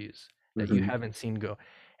in interviews, that you Mhm. haven't seen go.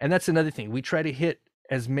 And that's another thing. We try to hit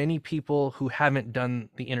as many people who haven't done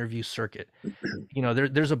the interview circuit.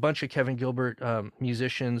 There's a bunch of Kevin Gilbert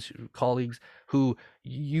musicians, colleagues who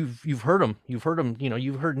you've heard them. You've heard them.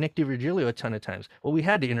 You've heard Nick DiVirgilio a ton of times. Well, we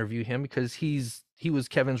had to interview him because he was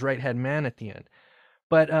Kevin's right hand man at the end.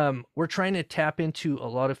 But we're trying to tap into a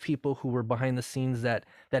lot of people who were behind the scenes that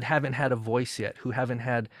haven't had a voice yet, who haven't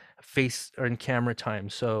had face or in camera time.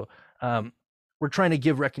 So we're trying to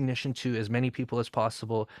give recognition to as many people as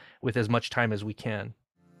possible with as much time as we can.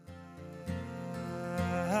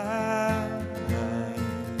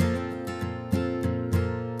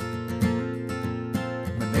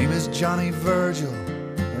 My name is Johnny Virgil,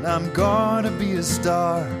 and I'm gonna be a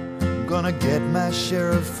star. I'm gonna get my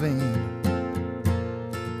share of fame.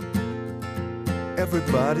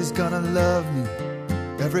 Everybody's gonna love me,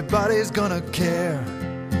 everybody's gonna care,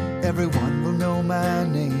 everyone will know my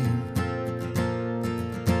name.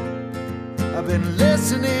 I've been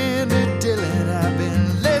listening to Dylan, I've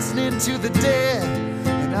been listening to the Dead,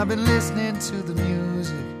 and I've been listening to the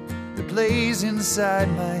music that plays inside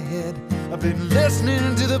my head. I've been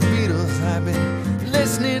listening to the Beatles, I've been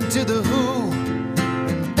listening to the Who,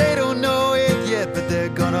 and they don't know it yet, but they're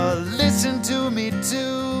gonna listen to me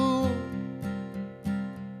too.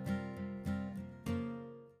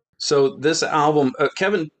 So this album,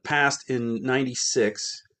 Kevin passed in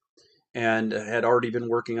 '96 and had already been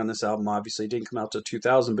working on this album. Obviously, it didn't come out till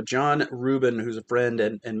 2000. But John Rubin, who's a friend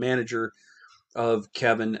and manager of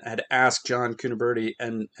Kevin, had asked John Cuniberti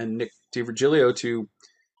and Nick DiVirgilio to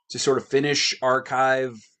sort of finish,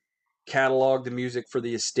 archive, catalog the music for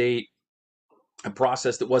the estate. A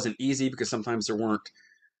process that wasn't easy because sometimes there weren't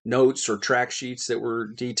notes or track sheets that were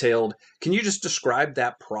detailed. Can you just describe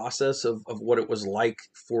that process of what it was like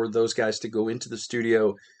for those guys to go into the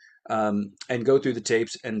studio and go through the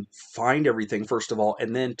tapes and find everything, first of all,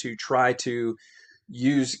 and then to try to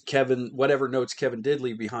use whatever notes Kevin did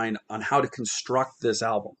leave behind on how to construct this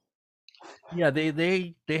album? Yeah,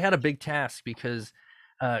 they had a big task because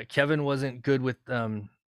Kevin wasn't good with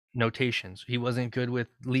notations. He wasn't good with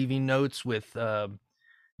leaving notes, with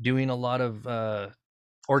doing a lot of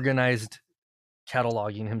organized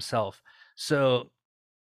cataloging himself. So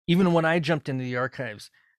even when I jumped into the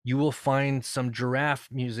archives, you will find some Giraffe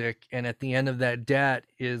music, and at the end of that dat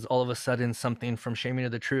is all of a sudden something from Shaming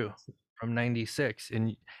of the True from '96,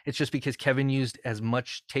 and it's just because Kevin used as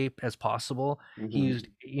much tape as possible. He Mm-hmm. used,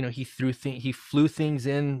 he flew things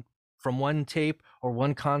in from one tape or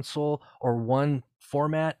one console or one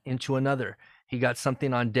format into another. He got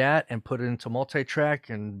something on dat and put it into multi-track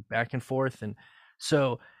and back and forth, and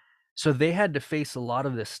so they had to face a lot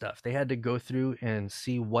of this stuff. They had to go through and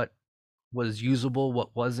see what was usable,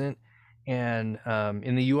 what wasn't. And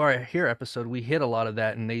in the You Are Here episode, we hit a lot of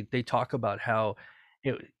that, and they talk about how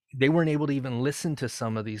they weren't able to even listen to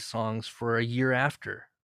some of these songs for a year after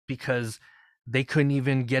because they couldn't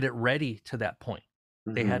even get it ready to that point.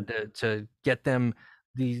 They Mm-hmm. had to get them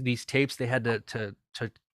these tapes. They had to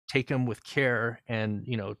take them with care and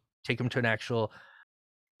take them to an actual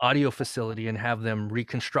audio facility and have them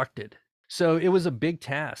reconstructed. So it was a big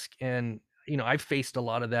task, and I've faced a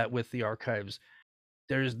lot of that with the archives.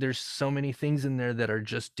 There's so many things in there that are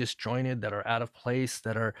just disjointed, that are out of place,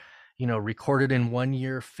 that are recorded in one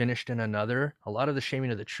year, finished in another. A lot of the Shaming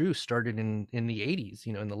of the Truth started in the '80s,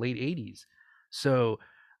 in the late '80s. So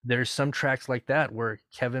there's some tracks like that where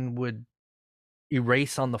Kevin would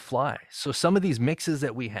erase on the fly. So some of these mixes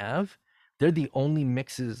that we have, they're the only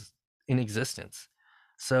mixes in existence.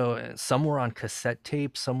 So some were on cassette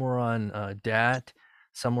tape, some were on DAT,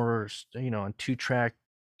 some were on 2-track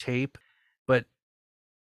tape, but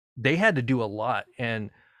they had to do a lot.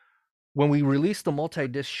 And when we released the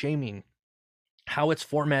multi-disc Shaming, how it's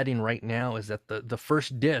formatting right now is that the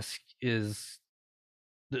first disc is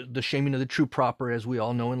the Shaming of the True proper, as we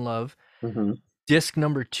all know and love. Mm-hmm. Disc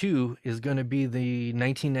number 2 is going to be the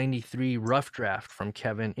 1993 rough draft from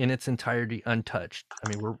Kevin in its entirety, untouched. I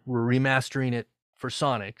mean, we're remastering it for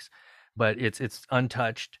Sonics, but it's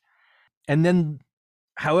untouched. And then,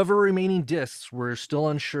 however remaining discs, we're still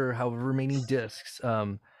unsure. However remaining discs,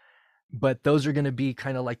 but those are going to be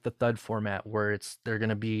kind of like the thud format, where they're going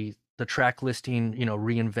to be the track listing,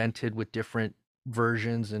 reinvented with different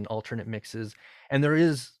versions and alternate mixes. And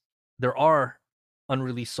there are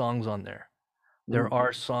unreleased songs on there. There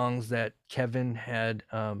are songs that Kevin had,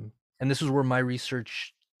 and this is where my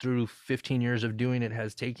research through 15 years of doing it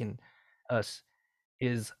has taken us,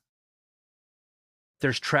 is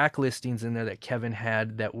there's track listings in there that Kevin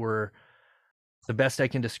had that were, the best I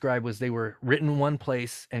can describe was they were written one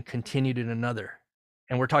place and continued in another.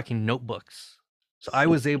 And we're talking notebooks. So I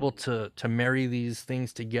was able to marry these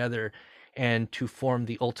things together and to form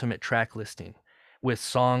the ultimate track listing with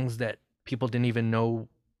songs that people didn't even know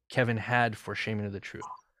Kevin had for Shaming of the True.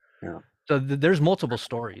 Yeah. So there's multiple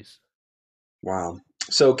stories. Wow.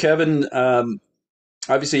 So Kevin,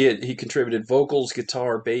 obviously he contributed vocals,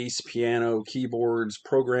 guitar, bass, piano, keyboards,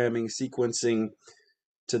 programming, sequencing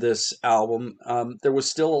to this album. There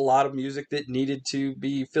was still a lot of music that needed to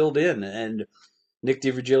be filled in, and Nick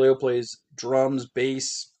DiVirgilio plays drums,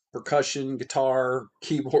 bass, percussion, guitar,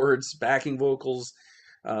 keyboards, backing vocals.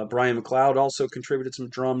 Brian McLeod also contributed some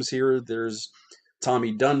drums here. There's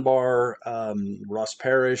Tommy Dunbar, Russ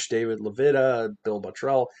Parrish, David Levita, Bill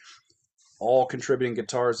Bottrell, all contributing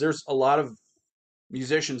guitars. There's a lot of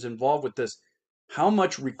musicians involved with this. How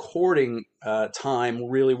much recording time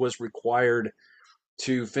really was required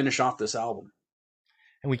to finish off this album?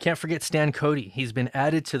 And we can't forget Stan Cody. He's been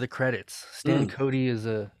added to the credits. Stan Cody is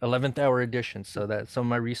a 11th hour edition, so that some of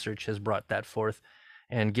my research has brought that forth,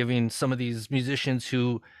 and giving some of these musicians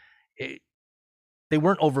who they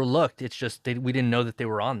weren't overlooked. It's just we didn't know that they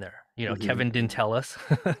were on there. Kevin didn't tell us.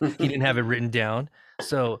 He didn't have it written down.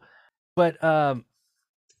 So, but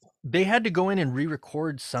they had to go in and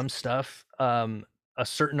re-record some stuff, a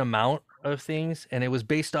certain amount of things, and it was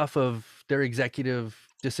based off of their executive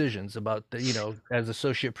decisions about as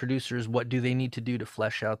associate producers, what do they need to do to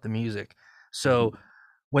flesh out the music. So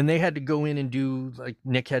when they had to go in and do, like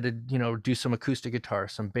Nick had to do some acoustic guitar,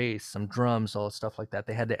 some bass, some drums, all stuff like that,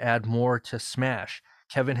 they had to add more to Smash.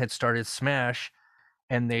 Kevin had started Smash,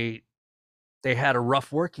 and they had a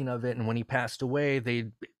rough working of it, and when he passed away,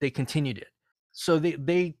 they continued it. So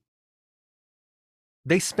they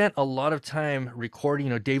spent a lot of time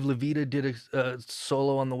recording. Dave Levita did a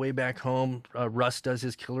solo on the way back home. Russ does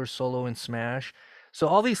his killer solo in Smash. So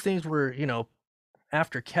all these things were,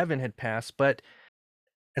 after Kevin had passed. But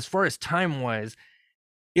as far as time-wise,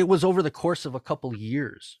 it was over the course of a couple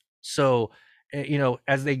years. So,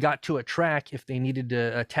 as they got to a track, if they needed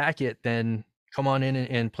to attack it, then come on in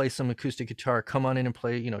and play some acoustic guitar. Come on in and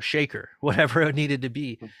play, Shaker, whatever it needed to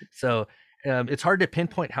be. So it's hard to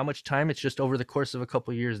pinpoint how much time. It's just over the course of a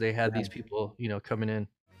couple of years they had these people coming in.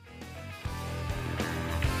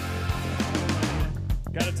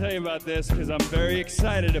 Gotta tell you about this because I'm very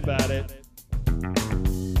excited about it.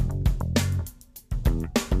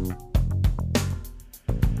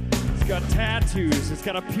 It's got tattoos, it's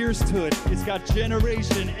got a pierced hood, it's got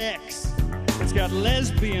Generation X, it's got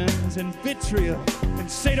lesbians and vitriol and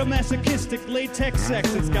sadomasochistic latex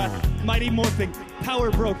sex, it's got Mighty Morphing,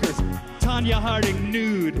 Power Brokers, Tanya Harding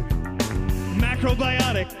nude,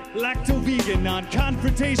 macrobiotic, lacto-vegan,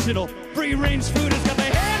 non-confrontational, free-range food. It's got the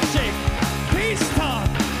handshake, peace talk,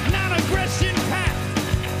 non-aggression pact,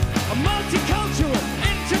 a multicultural,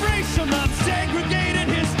 interracial, non-segregated,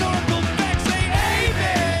 historical facts. Say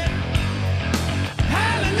amen,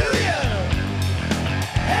 hallelujah,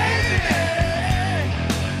 amen,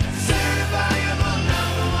 certifiable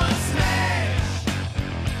 #1 smash,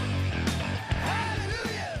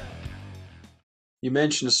 hallelujah. You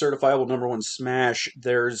mentioned a certifiable #1 smash.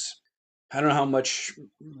 I don't know how much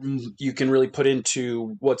you can really put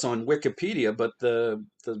into what's on Wikipedia, but the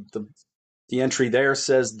entry there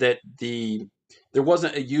says that there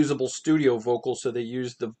wasn't a usable studio vocal, so they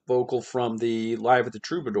used the vocal from the Live at the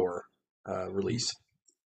Troubadour release.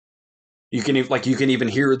 You can even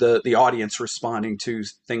hear the audience responding to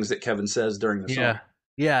things that Kevin says during the song.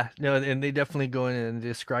 Yeah, no, and they definitely go in and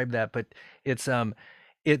describe that, but it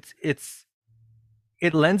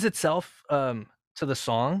lends itself to the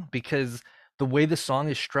song, because the way the song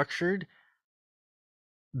is structured,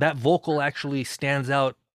 that vocal actually stands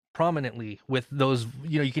out prominently with those,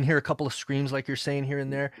 you can hear a couple of screams like you're saying here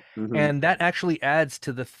and there, and that actually adds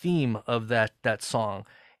to the theme of that song.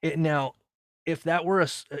 Now, if that were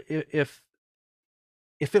if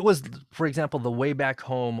if it was, for example, the Way Back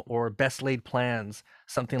Home or Best Laid Plans,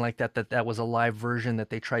 something like that, that was a live version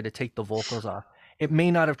that they tried to take the vocals off, it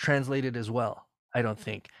may not have translated as well. I don't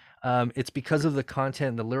think. It's because of the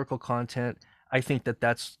content, the lyrical content. I think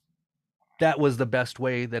that was the best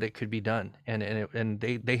way that it could be done, and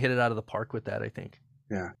they hit it out of the park with that, I think.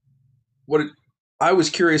 Yeah. I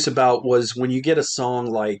was curious about was when you get a song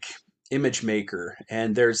like Image Maker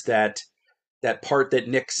and there's that part that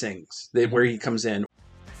Nick sings, that where he comes in.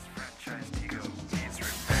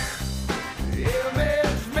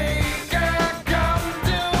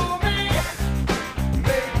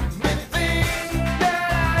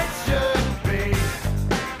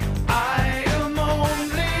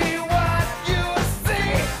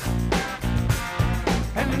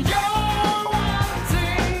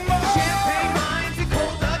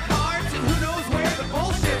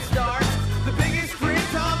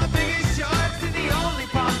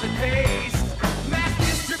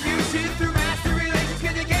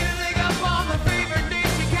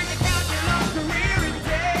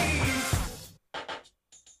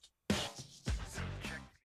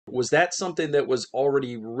 Was that something that was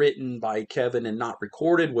already written by Kevin and not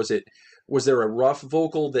recorded? Was there a rough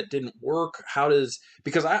vocal that didn't work?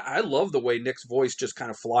 Because I love the way Nick's voice just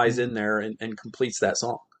kind of flies in there and completes that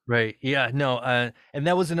song. Right. Yeah. No. And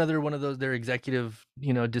that was another one of those their executive,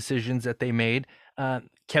 decisions that they made.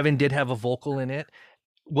 Kevin did have a vocal in it.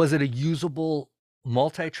 Was it a usable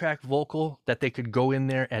multi-track vocal that they could go in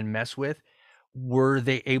there and mess with? Were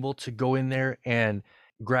they able to go in there and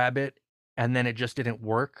grab it, and then it just didn't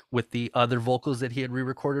work with the other vocals that he had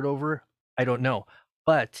re-recorded over? I don't know,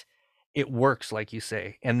 but it works, like you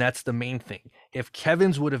say, and that's the main thing. If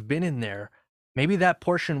Kevin's would have been in there, maybe that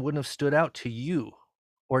portion wouldn't have stood out to you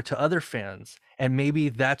or to other fans, and maybe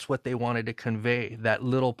that's what they wanted to convey, that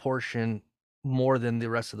little portion more than the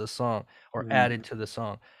rest of the song, or added to the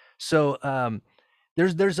song. So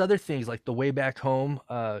there's other things like the Way Back Home,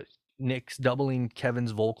 Nick's doubling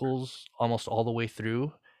Kevin's vocals almost all the way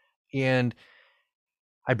through. And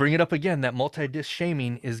I bring it up again, that multi-disc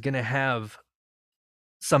shaming is going to have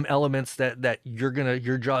some elements that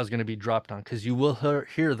your jaw is going to be dropped on, because you will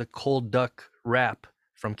hear the cold duck rap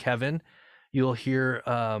from Kevin. You'll hear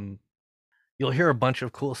a bunch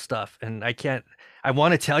of cool stuff, and I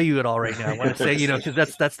want to tell you it all right now. I want to say,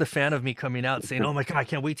 because that's the fan of me coming out saying, oh my God, I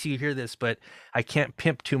can't wait till you hear this, but I can't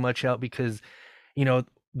pimp too much out, because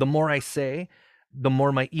the more I say, the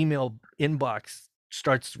more my email inbox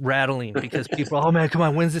starts rattling, because people, oh man, come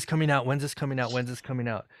on, when's this coming out? When's this coming out? When's this coming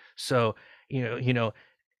out? So,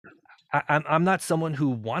 I'm not someone who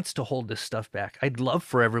wants to hold this stuff back. I'd love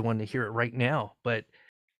for everyone to hear it right now, but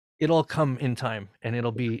it'll come in time, and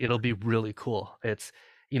it'll be really cool. It's,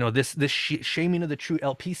 this shaming of the true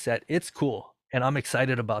LP set, it's cool, and I'm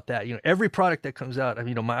excited about that. Every product that comes out,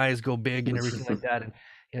 my eyes go big and everything like that.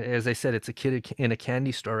 And as I said, it's a kid in a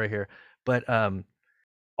candy store right here. But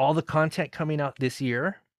all the content coming out this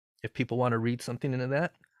year, if people want to read something into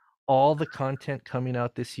that, all the content coming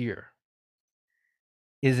out this year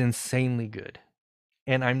is insanely good.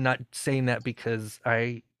 And I'm not saying that because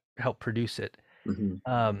I helped produce it.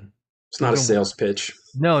 It's not a sales pitch.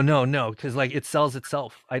 No, because it sells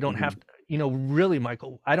itself. I don't have to, really,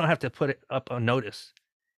 Michael, I don't have to put it up on notice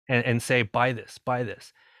and say, buy this.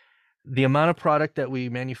 The amount of product that we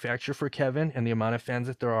manufacture for Kevin and the amount of fans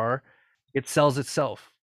that there are, it sells itself.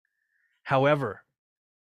 However,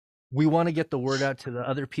 we want to get the word out to the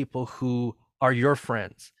other people who are your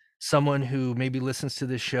friends, someone who maybe listens to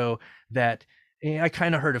this show that, I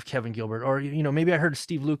kind of heard of Kevin Gilbert, or maybe I heard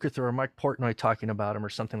Steve Lukather or Mike Portnoy talking about him or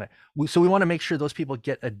something like that. So we want to make sure those people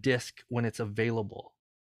get a disc when it's available.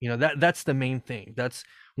 That's the main thing. That's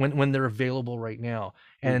when they're available right now.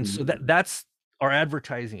 And so that's our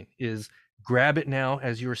advertising, is grab it now,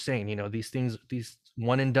 as you were saying. These things, these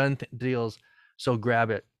one and done deals. So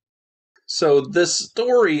grab it. So this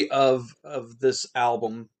story of this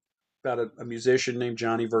album about a musician named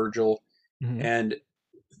Johnny Virgil, and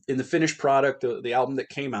in the finished product, the album that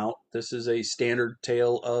came out, this is a standard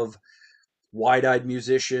tale of wide-eyed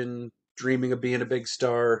musician dreaming of being a big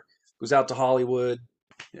star, goes out to Hollywood,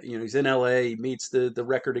 he's in LA, he meets the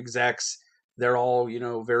record execs. They're all,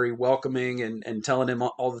 very welcoming and telling him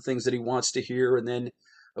all the things that he wants to hear. And then,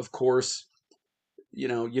 of course, you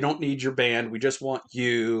don't need your band. We just want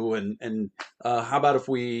you. And how about if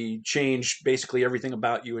we change basically everything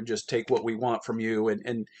about you and just take what we want from you?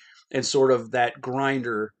 And sort of that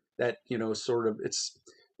grinder that, sort of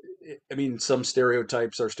some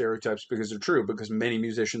stereotypes are stereotypes because they're true, because many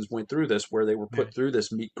musicians went through this, where they were put through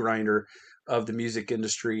this meat grinder of the music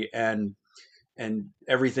industry. And and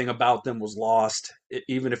everything about them was lost,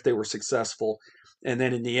 even if they were successful. And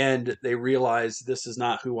then in the end, they realize this is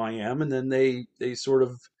not who I am, and then they sort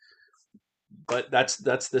of. But that's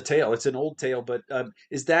the tale. It's an old tale, but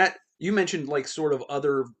is that you mentioned like sort of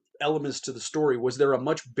other elements to the story? Was there a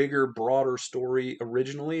much bigger, broader story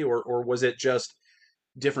originally, or was it just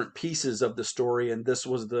different pieces of the story, and this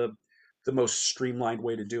was the most streamlined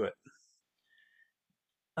way to do it?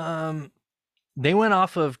 They went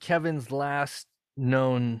off of Kevin's last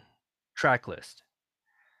known track list.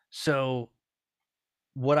 So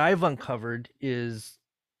what I've uncovered is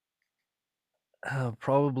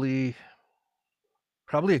probably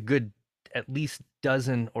a good at least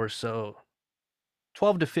dozen or so,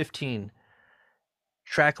 12 to 15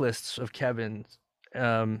 track lists of Kevin's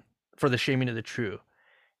for the Shaming of the True.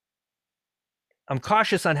 I'm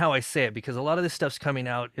cautious on how I say it because a lot of this stuff's coming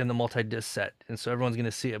out in the multi-disc set, and so everyone's going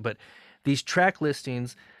to see it. But these track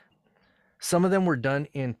listings, some of them were done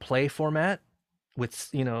in play format with,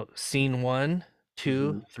 scene 1,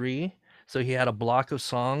 2, 3. So he had a block of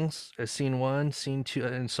songs, scene 1, scene 2,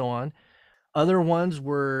 and so on. Other ones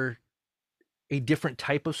were a different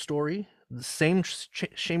type of story, the same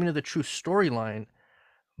Shaming of the True storyline,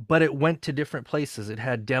 but it went to different places. It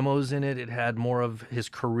had demos in it. It had more of his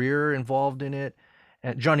career involved in it.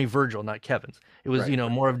 And Johnny Virgil, not Kevin's. It was,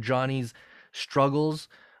 Right. More of Johnny's struggles.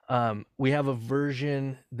 We have a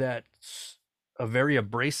version that's a very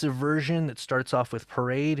abrasive version that starts off with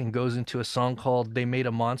Parade and goes into a song called They Made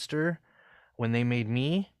a Monster When They Made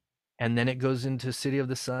Me. And then it goes into City of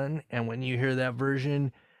the Sun. And when you hear that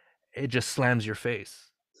version, it just slams your face.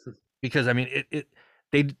 Because, I mean,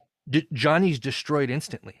 Johnny's destroyed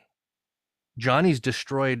instantly. Johnny's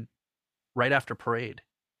destroyed right after Parade.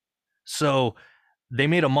 So they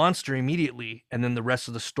made a monster immediately, and then the rest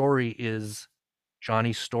of the story is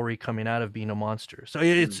Johnny's story coming out of being a monster. So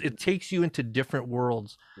it takes you into different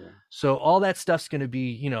worlds. Yeah. So all that stuff's going to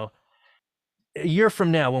be, a year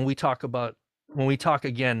from now when we talk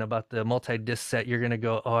again about the multi-disc set, you're going to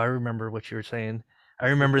go, oh, I remember what you were saying. I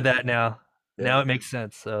remember that now. Yeah. Now it makes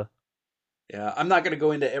sense. So. Yeah, I'm not going to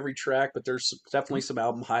go into every track, but there's definitely some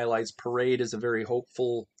album highlights. Parade is a very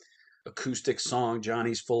hopeful acoustic song.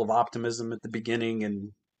 Johnny's full of optimism at the beginning,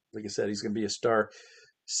 and like I said, he's going to be a star.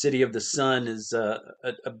 City of the Sun is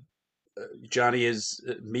Johnny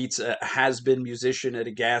meets a has-been musician at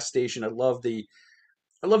a gas station. I love the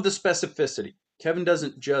specificity. Kevin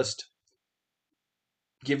doesn't just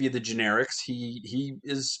give you the generics.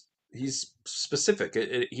 He's specific.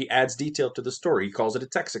 He adds detail to the story. He calls it a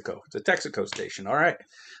Texaco. It's a Texaco station. All right,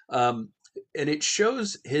 and it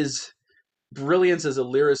shows his brilliance as a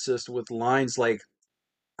lyricist with lines like,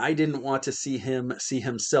 "I didn't want to see him see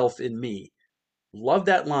himself in me." Love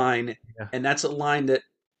that line, Yeah. and that's a line that,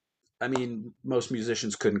 I mean, most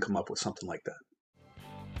musicians couldn't come up with something like that.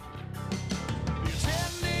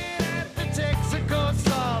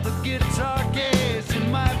 Guitar case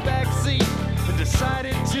in my backseat and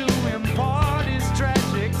decided to impart his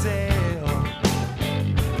tragic tale.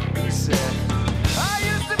 He said, I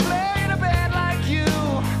used to play in a band like you.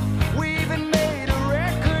 We even made a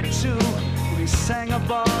record too. We sang a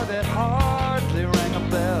bar that hardly rang a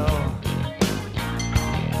bell.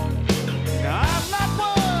 Now I'm not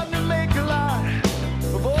one to make a lot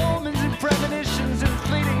of omens and premonitions and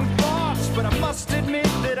fleeting thoughts, but I must admit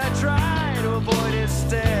that I try to avoid his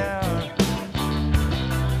stare.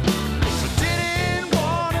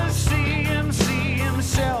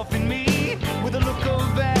 In me with a look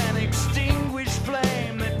of an extinguished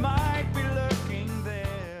flame that might be lurking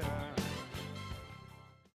there.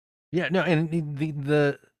 Yeah, no, and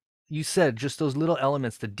the you said just those little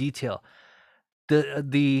elements, the detail,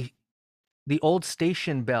 the old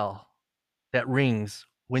station bell that rings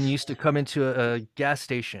when you used to come into a gas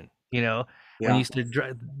station, when you used to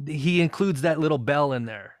drive, he includes that little bell in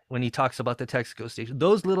there when he talks about the Texaco station.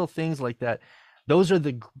 Those little things like that, those are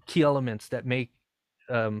the key elements that make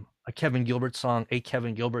a Kevin Gilbert song a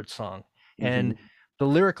Kevin Gilbert song. And the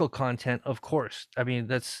lyrical content, of course, I mean,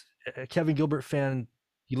 that's a Kevin Gilbert fan.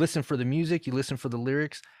 You listen for the music, you listen for the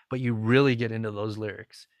lyrics, but you really get into those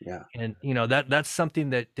lyrics. Yeah. And that's something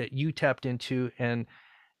that you tapped into. And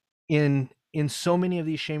in so many of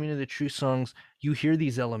these Shaming of the True songs, you hear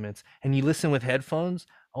these elements and you listen with headphones.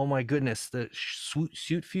 Oh my goodness, the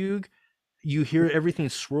suit fugue, you hear everything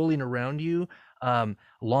swirling around you.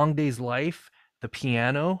 Long Day's Life, the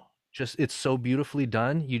piano, it's so beautifully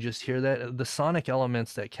done. You just hear that. The sonic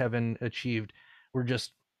elements that Kevin achieved were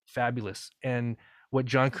just fabulous. And what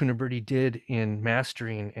John Cuniberti did in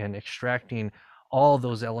mastering and extracting all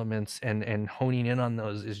those elements and honing in on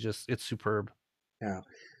those is just, it's superb. Yeah.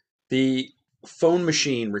 The phone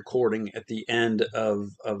machine recording at the end of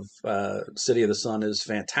City of the Sun is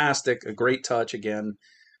fantastic. A great touch again,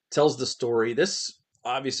 tells the story. This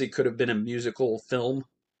obviously could have been a musical film.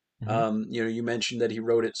 Mhm. You mentioned that he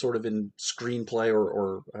wrote it sort of in screenplay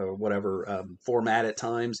or whatever format at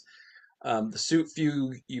times. The suit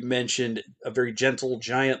fugue you mentioned, a very gentle,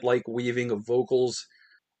 giant-like weaving of vocals.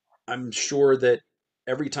 I'm sure that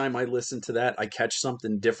every time I listen to that, I catch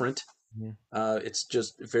something different. Mhm. It's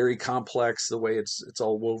just very complex the way it's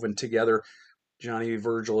all woven together. Johnny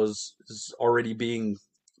Virgil is already being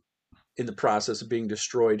in the process of being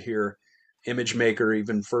destroyed here. Image Maker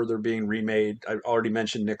even further being remade. I already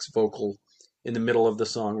mentioned Nick's vocal in the middle of the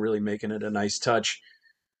song, really making it a nice touch.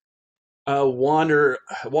 Water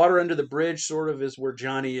Under the Bridge sort of is where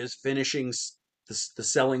Johnny is finishing the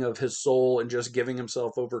selling of his soul and just giving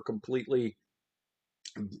himself over completely.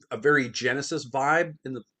 A very Genesis vibe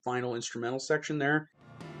in the final instrumental section there.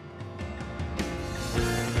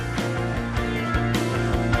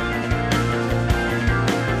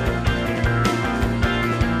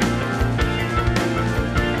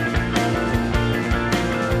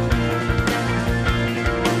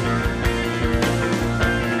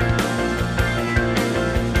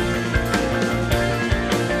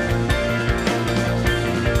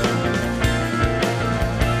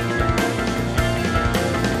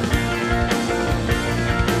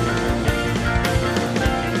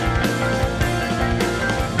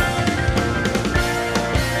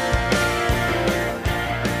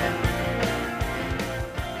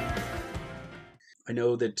 I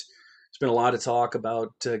know that there's been a lot of talk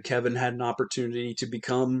about Kevin had an opportunity to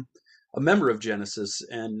become a member of Genesis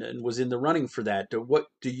and was in the running for that. What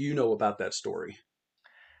do you know about that story?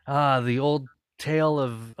 The old tale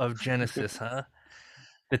of Genesis, huh?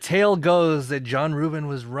 The tale goes that John Rubin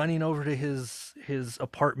was running over to his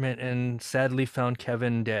apartment and sadly found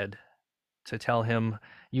Kevin dead to tell him,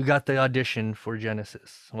 "You got the audition for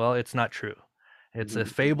Genesis." Well, it's not true. It's a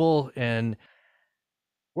fable, and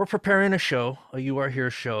we're preparing a show, a You Are Here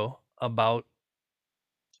show, about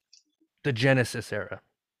the Genesis era.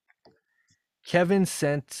 Kevin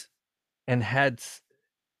sent and had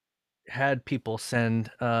people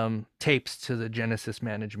send tapes to the Genesis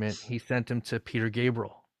management. He sent them to Peter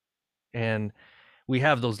Gabriel, and we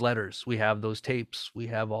have those letters, we have those tapes, we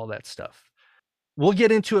have all that stuff. We'll get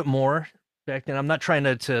into it more back then. I'm not trying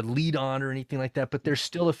to lead on or anything like that, but there's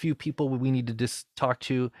still a few people we need to just talk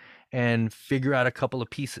to and figure out a couple of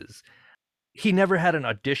pieces. He never had an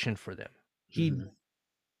audition for them. He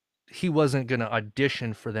wasn't going to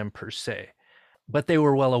audition for them per se, but they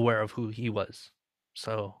were well aware of who he was.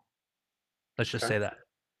 So let's just Okay. say that.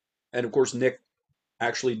 And of course, Nick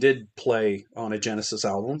actually did play on a Genesis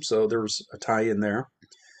album, so there's a tie in there.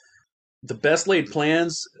 The Best Laid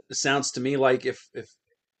Plans sounds to me like if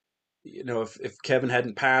Kevin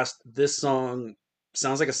hadn't passed, this song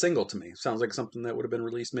sounds like a single to me. Sounds like something that would have been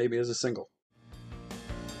released maybe as a single.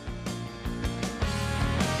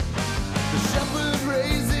 The shepherd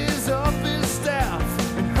raises up his staff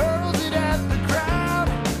and hurls it at the crowd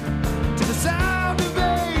to the sound of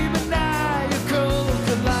a maniacal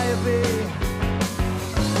calliope.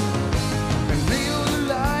 And Leo the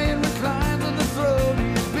lion reclines on the throne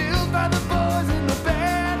he is built by the boys in the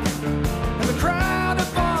band, and the crown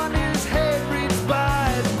upon his head reads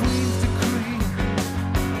by the queen's decree.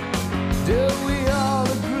 Do we all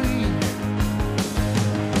agree?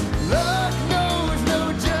 Luck knows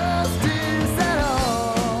no justice at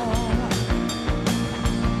all.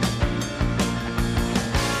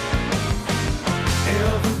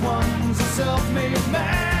 Everyone's a self-made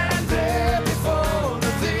man there before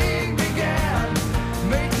the thing began,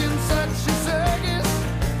 making such a circus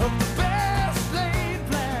of the best laid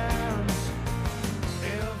plans.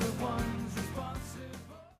 Everyone's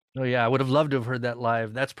responsible. Oh yeah, I would have loved to have heard that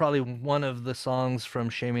live. That's probably one of the songs from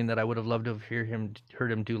Shaming that I would have loved to have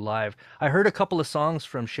heard him do live. I heard a couple of songs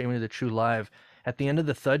from Shaming of the True live. At the end of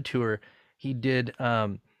the Thud tour, he did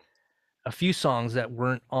a few songs that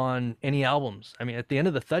weren't on any albums. I mean, at the end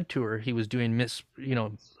of the Thud tour, he was doing Miss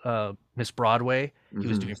Broadway. He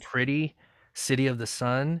was doing Pretty, City of the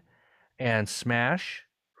Sun, and Smash.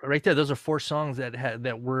 Right there, those are 4 songs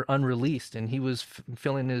that were unreleased, and he was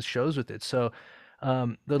filling his shows with it. So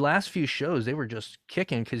the last few shows, they were just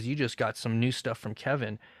kicking because you just got some new stuff from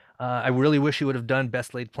Kevin. I really wish he would have done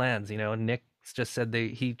Best Laid Plans. Nick just said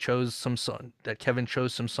he chose that Kevin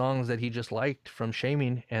chose some songs that he just liked from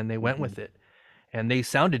Shaming, and they went with it. And they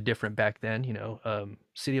sounded different back then.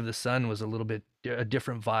 City of the Sun was a little bit a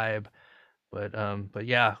different vibe, but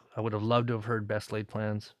yeah, I would have loved to have heard Best Laid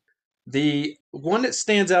Plans. The one that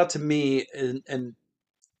stands out to me and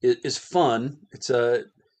is fun. It's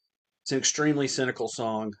It's an extremely cynical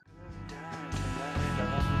song. Come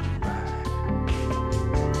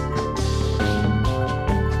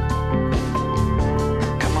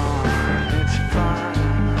on, it's fun.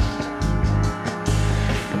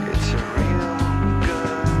 It's a real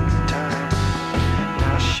good time.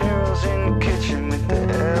 Now Cheryl's in the kitchen with the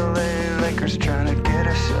LA Lakers trying to get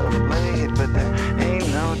herself laid, but there ain't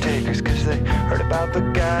no takers, cause they heard about the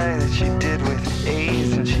guy that she did with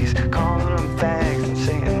AIDS, and she's calling them fags and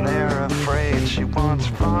saying they're afraid. She wants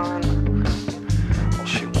fun. All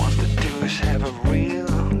she wants to do is have a real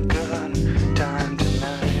good time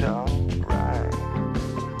tonight, alright.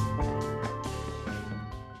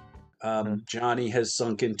 Johnny has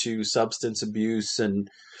sunk into substance abuse, and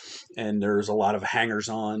there's a lot of hangers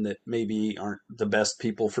on that maybe aren't the best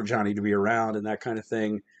people for Johnny to be around, and that kind of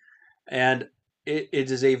thing. And it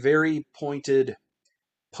is a very pointed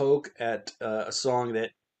poke at a song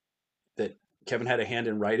that Kevin had a hand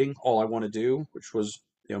in writing, "All I Want to Do," which was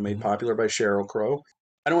made popular by Sheryl Crow.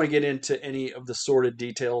 I don't want to get into any of the sordid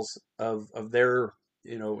details of their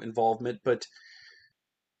involvement, but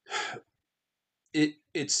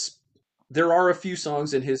it's there are a few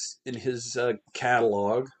songs in his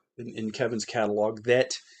catalog, in Kevin's catalog,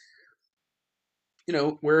 that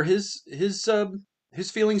where his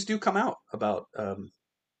feelings do come out about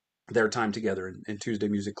their time together in Tuesday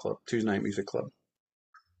Night Music Club.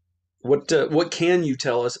 What can you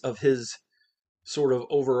tell us of his sort of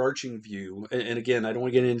overarching view? And again, I don't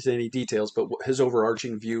want to get into any details, but his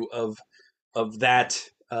overarching view of that,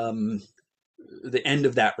 the end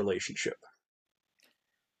of that relationship.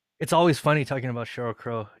 It's always funny talking about Sheryl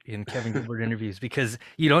Crow in Kevin Gilbert interviews, because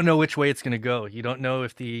you don't know which way it's going to go. You don't know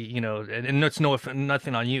if and it's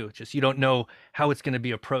nothing on you. Just, you don't know how it's going to be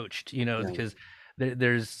approached, because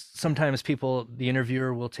there's sometimes the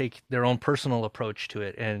interviewer will take their own personal approach to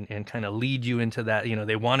it and kind of lead you into that,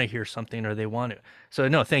 they want to hear something or they want to. So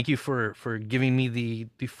no, thank you for giving me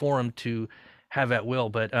the forum to have at will.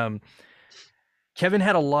 But Kevin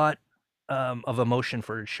had a lot of emotion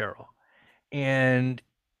for Sheryl, and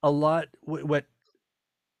a lot what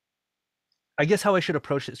I guess how I should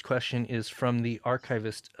approach this question is from the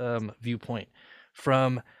archivist viewpoint,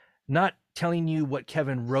 from not telling you what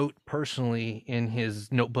Kevin wrote personally in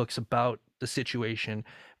his notebooks about the situation,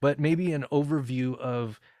 but maybe an overview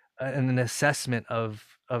of an assessment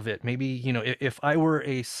of it. Maybe if I were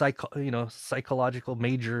a psychological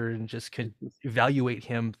major and just could evaluate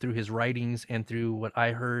him through his writings and through what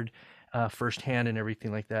I heard firsthand and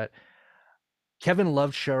everything like that. Kevin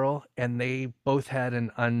loved Sheryl, and they both had an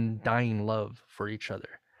undying love for each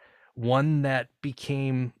other, one that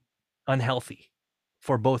became unhealthy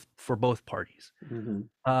for both parties. Mm-hmm.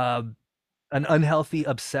 An unhealthy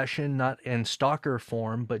obsession, not in stalker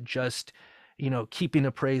form, but just keeping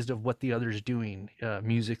appraised of what the other's doing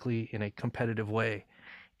musically in a competitive way,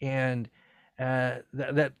 and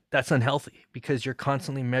that's unhealthy, because you're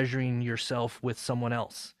constantly measuring yourself with someone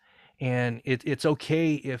else, and it's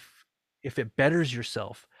okay if it betters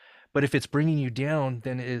yourself, but if it's bringing you down,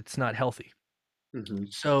 then it's not healthy. Mm-hmm.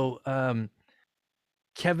 So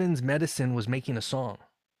Kevin's medicine was making a song.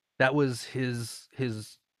 That was his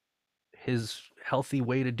healthy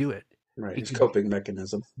way to do it. Right, his coping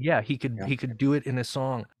mechanism. Yeah, he could do it in a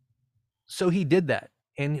song. So he did that,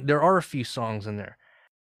 and there are a few songs in there.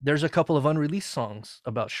 There's a couple of unreleased songs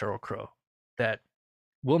about Sheryl Crow that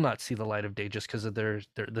will not see the light of day just because of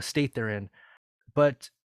the state they're in.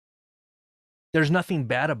 But there's nothing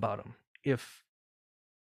bad about them, if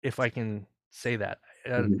I can say that.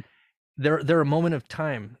 Mm-hmm. They're a moment of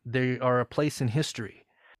time. They are a place in history.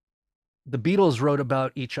 The Beatles wrote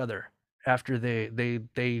about each other after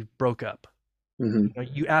they broke up. Mm-hmm.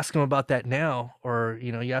 You ask him about that now, or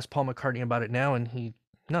you ask Paul McCartney about it now, and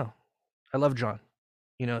no, I love John.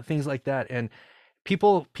 Things like that. And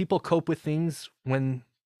people cope with things when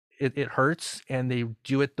it hurts, and they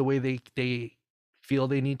do it the way they feel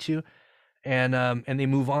they need to. And they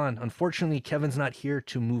move on. Unfortunately, Kevin's not here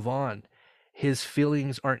to move on. His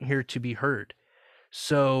feelings aren't here to be heard.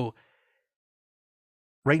 So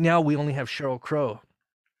right now we only have Sheryl Crow.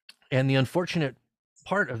 And the unfortunate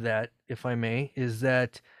part of that, if I may, is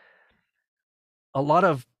that a lot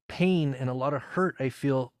of pain and a lot of hurt, I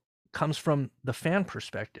feel, comes from the fan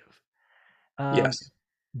perspective. Yes.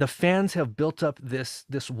 The fans have built up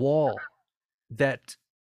this wall that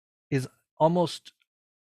is almost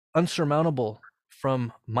unsurmountable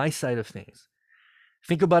from my side of things.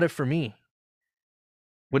 Think about it for me.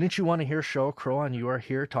 Wouldn't you want to hear Sheryl Crow on You Are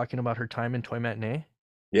Here talking about her time in Toy Matinee?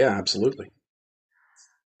 Yeah, absolutely.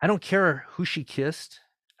 I don't care who she kissed.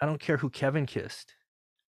 I don't care who Kevin kissed.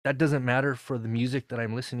 that doesn't matter for the music that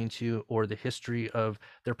I'm listening to or the history of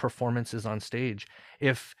their performances on stage.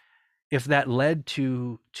 If that led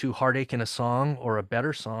to heartache in a song or a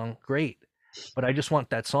better song, great. But I just want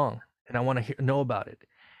that song and I want to know about it.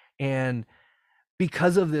 And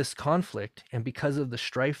because of this conflict and because of the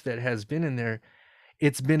strife that has been in there,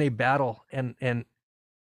 it's been a battle, and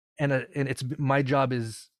it's my job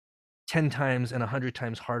is 10 times and 100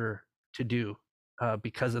 times harder to do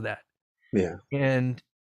because of that. Yeah. And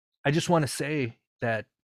I just want to say that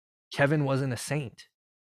Kevin wasn't a saint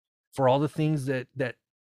for all the things that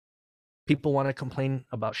people want to complain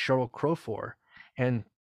about Sheryl Crow for, and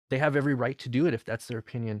they have every right to do it if that's their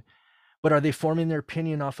opinion. But are they forming their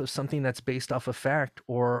opinion off of something that's based off of fact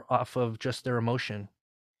or off of just their emotion?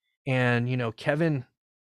 And Kevin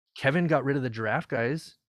got rid of the Giraffe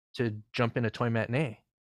Guys to jump into Toy Matinee.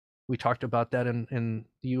 We talked about that in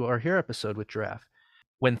the You Are Here episode with Giraffe.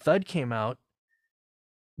 When Thud came out,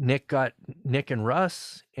 Nick got Nick and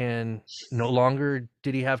Russ, and no longer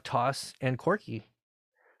did he have Toss and Corky.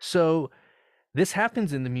 So this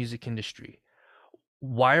happens in the music industry.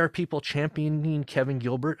 Why are people championing Kevin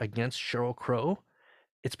Gilbert against Sheryl Crow?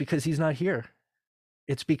 It's because he's not here.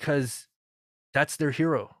 It's because that's their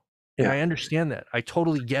hero. And Yeah. I understand that. I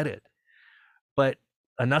totally get it. But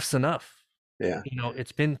enough's enough. Yeah.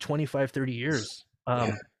 It's been 25, 30 years.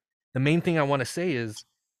 Yeah. The main thing I want to say is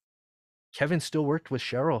Kevin still worked with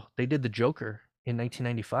Sheryl. They did The Joker in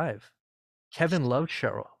 1995. Kevin loved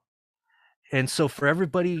Sheryl. And so for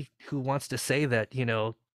everybody who wants to say that, they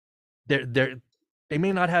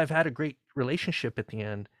may not have had a great relationship at the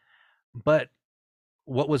end, but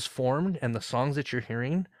what was formed and the songs that you're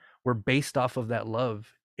hearing were based off of that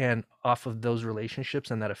love and off of those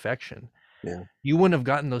relationships and that affection. Yeah. You wouldn't have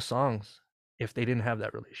gotten those songs if they didn't have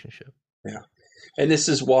that relationship. Yeah. And this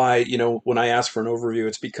is why, when I ask for an overview,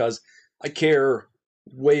 it's because I care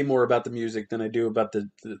way more about the music than I do about the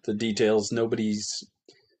details. Nobody's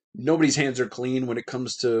hands are clean when it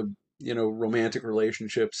comes to, romantic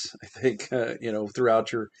relationships, I think,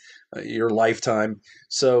 throughout your lifetime.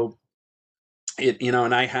 So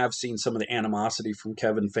and I have seen some of the animosity from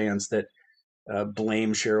Kevin fans that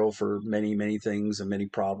blame Sheryl for many, many things and many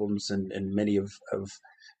problems and many of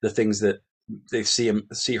the things that they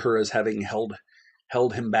see her as having held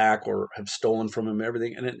him back or have stolen from him,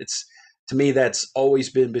 everything. And it's, to me, that's always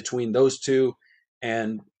been between those two.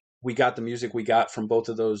 And we got the music we got from both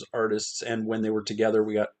of those artists. And when they were together,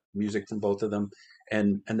 we got music from both of them.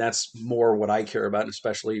 And that's more what I care about,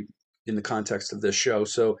 especially in the context of this show.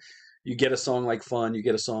 So you get a song like Fun, you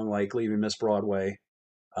get a song like Leaving Miss Broadway,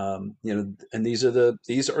 and these are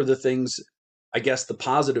the things, I guess, the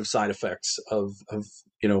positive side effects of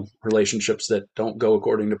relationships that don't go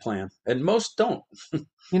according to plan, and most don't.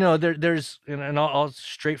 There's and I'll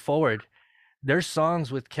straightforward. There's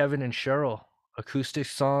songs with Kevin and Sheryl, acoustic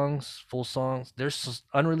songs, full songs. There's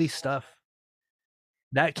unreleased stuff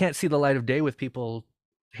that can't see the light of day with people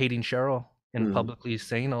hating Sheryl and publicly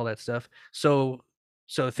saying all that stuff. So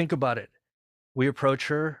think about it. We approach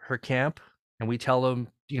her camp, and we tell them,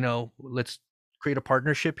 let's create a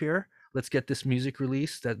partnership here. Let's get this music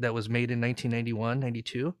release that was made in 1991,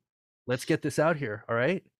 92. Let's get this out here. All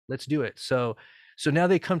right, let's do it. So now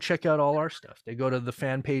they come check out all our stuff. They go to the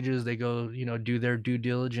fan pages. They go, do their due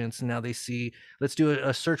diligence. And now they see, let's do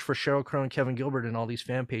a search for Sheryl Crow and Kevin Gilbert in all these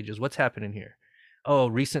fan pages. What's happening here? Oh,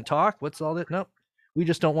 recent talk. What's all that? Nope. We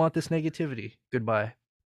just don't want this negativity. Goodbye.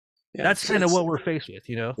 Yeah, that's kind of what we're faced with,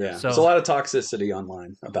 Yeah. So there's a lot of toxicity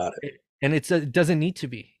online about it. And it doesn't need to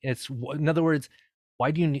be. It's, in other words,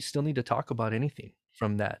 why do you still need to talk about anything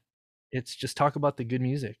from that? It's just talk about the good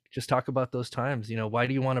music. Just talk about those times. Why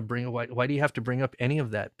do you want to why do you have to bring up any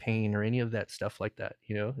of that pain or any of that stuff like that?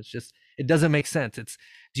 It's just, it doesn't make sense.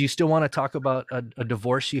 Do you still want to talk about a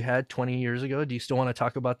divorce you had 20 years ago? Do you still want to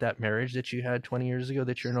talk about that marriage that you had 20 years ago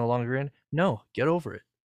that you're no longer in? No, get over it.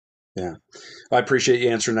 Yeah. I appreciate you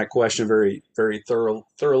answering that question very, very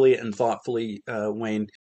thoroughly and thoughtfully, Wayne.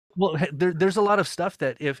 Well, there's a lot of stuff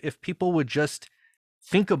that if people would just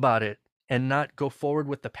think about it and not go forward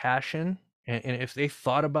with the passion, and if they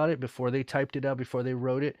thought about it before they typed it out, before they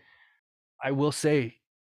wrote it, I will say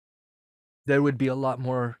there would be a lot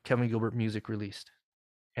more Kevin Gilbert music released.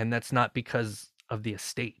 And that's not because of the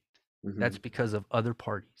estate. That's because of other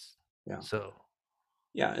parties. Yeah. So.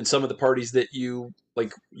 Yeah, and some of the parties that you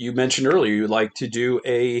mentioned earlier, you would like to do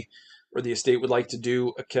or the estate would like to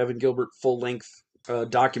do a Kevin Gilbert full-length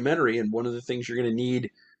documentary, and one of the things you're going to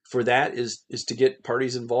need for that is to get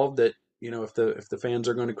parties involved that, if the fans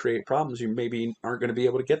are going to create problems, you maybe aren't going to be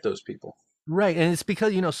able to get those people. Right, and it's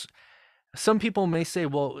because, some people may say,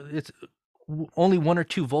 well, only one or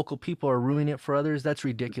two vocal people are ruining it for others. That's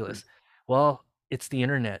ridiculous. Well, it's the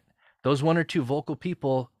internet. Those one or two vocal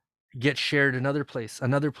people get shared another place,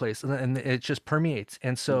 and it just permeates.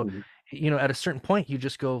 And so, Mhm. at a certain point, you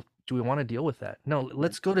just go, do we want to deal with that? No,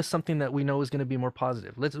 let's go to something that we know is going to be more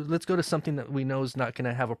positive. Let's go to something that we know is not going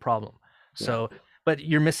to have a problem. Yeah. So, but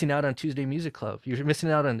you're missing out on Tuesday Music Club. You're missing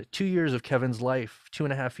out on 2 years of Kevin's life,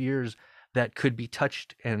 2.5 years that could be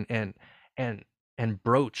touched and and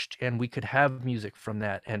broached, and we could have music from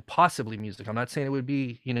that, and possibly music. I'm not saying it would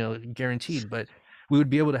be, guaranteed, but we would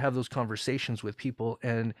be able to have those conversations with people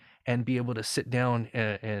and be able to sit down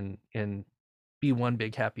and be one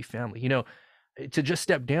big happy family. To just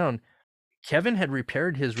step down, Kevin had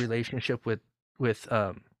repaired his relationship with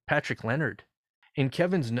Patrick Leonard. In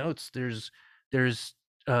Kevin's notes, there's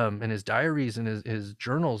in his diaries and his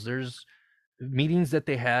journals, there's meetings that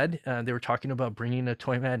they had. They were talking about bringing a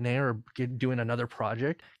toy matinee or doing another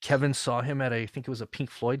project. Kevin saw him at I think it was a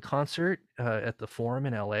Pink Floyd concert at the Forum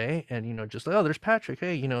in LA, and just like, oh, there's Patrick,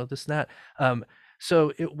 hey, this and that.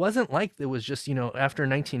 So it wasn't like there was just, after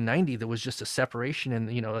 1990 there was just a separation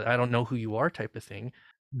and I don't know who you are type of thing.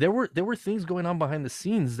 There were things going on behind the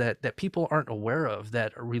scenes that people aren't aware of,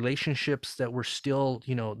 that are relationships that were still,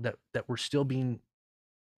 that were still being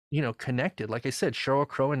connected. Like I said, Sheryl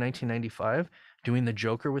Crow in 1995 doing the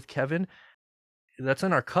Joker with Kevin, that's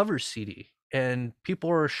on our cover CD. And people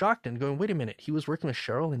are shocked and going, wait a minute, he was working with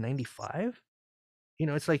Cheryl in 95?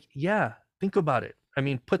 It's like, yeah, think about it. I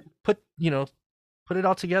mean, put it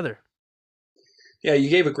all together. Yeah, you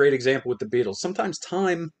gave a great example with the Beatles. Sometimes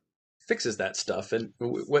time fixes that stuff, and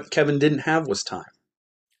what Kevin didn't have was time.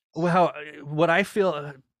 Well, what I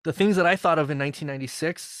feel, the things that I thought of in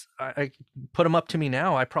 1996, I put them up to me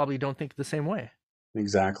now. I probably don't think the same way.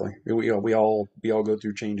 Exactly. We all go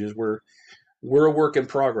through changes. We're a work in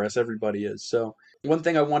progress. Everybody is. So one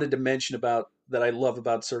thing I wanted to mention about that I love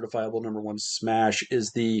about Certifiable Number One Smash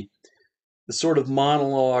is the sort of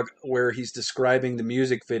monologue where he's describing the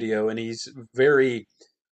music video, and he's very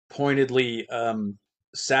pointedly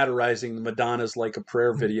satirizing Madonna's "Like a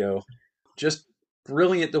Prayer" video. Just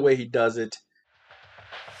brilliant the way he does it.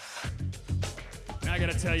 Now I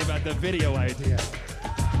gotta tell you about the video idea.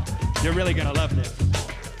 You're really gonna love this.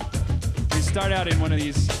 We start out in one of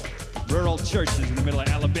these rural churches in the middle of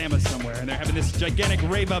Alabama somewhere, and they're having this gigantic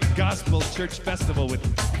rave-up gospel church festival with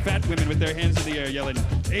fat women with their hands in the air yelling,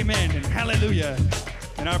 amen and hallelujah.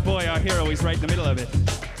 And our boy, our hero, he's right in the middle of it,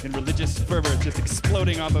 in religious fervor just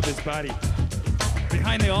exploding off of his body.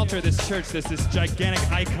 Behind the altar of this church, there's this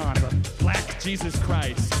gigantic icon of a black Jesus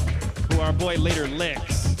Christ, who our boy later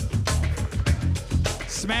licks.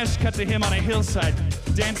 Smash cut to him on a hillside,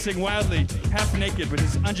 dancing wildly, half naked, with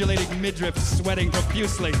his undulating midriff sweating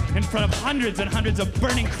profusely in front of hundreds and hundreds of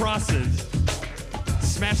burning crosses.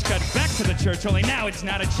 Smash cut back to the church, only now it's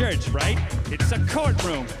not a church, right? It's a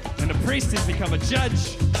courtroom, and the priest has become a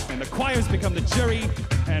judge, and the choir's become the jury,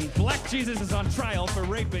 and Black Jesus is on trial for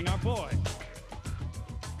raping our boy.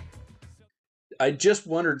 I just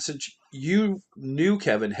wondered, since you knew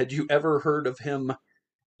Kevin, had you ever heard of him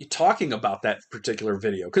talking about that particular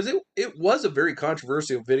video? Because it was a very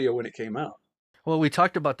controversial video when it came out. Well, we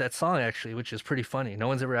talked about that song actually, which is pretty funny. No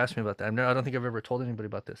one's ever asked me about that. I don't think I've ever told anybody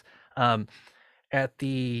about this. At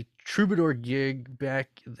the Troubadour gig back,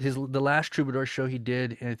 the last Troubadour show he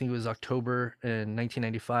did, and I think it was October in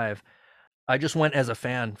 1995. I just went as a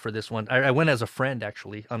fan for this one. I went as a friend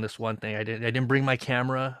actually on this one thing. I didn't bring my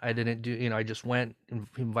camera. I didn't do, I just went, and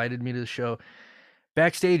he invited me to the show.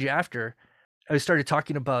 Backstage after, I started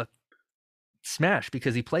talking about Smash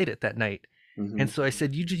because he played it that night. Mm-hmm. And so I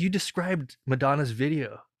said, you described Madonna's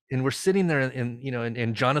video, and we're sitting there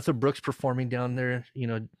and Jonathan Brooks performing down there,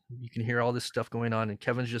 you can hear all this stuff going on, and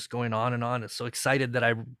Kevin's just going on and on. It's so excited that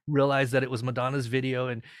I realized that it was Madonna's video,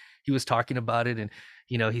 and he was talking about it. And,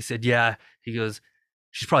 he said, yeah, he goes,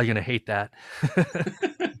 she's probably going to hate that.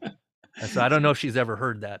 And so I don't know if she's ever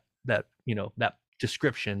heard that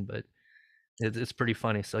description, but it's pretty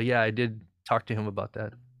funny. So yeah, I did talk to him about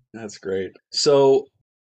that. That's great. So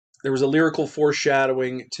there was a lyrical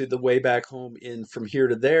foreshadowing to the Way Back Home in From Here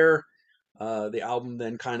to There. The album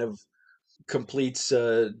then kind of completes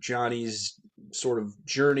Johnny's sort of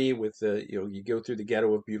journey with you go through the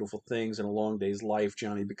ghetto of beautiful things and A Long Day's Life.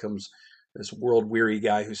 Johnny becomes this world-weary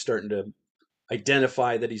guy who's starting to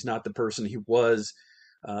identify that he's not the person he was.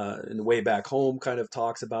 And the Way Back Home kind of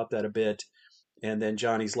talks about that a bit. And then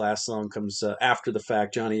Johnny's last song comes after the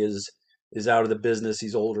fact. Johnny is out of the business.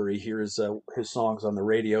 He's older. He hears his songs on the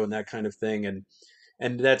radio and that kind of thing.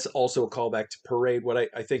 And that's also a callback to Parade. What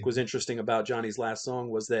I think was interesting about Johnny's last song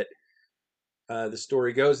was that The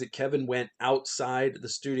story goes that Kevin went outside the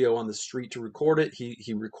studio on the street to record it.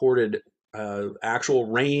 He recorded actual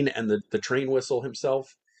rain and the train whistle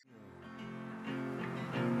himself.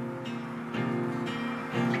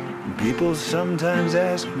 People sometimes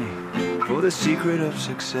ask me for the secret of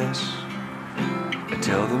success. I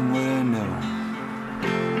tell them what I know.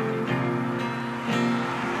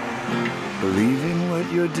 Believe in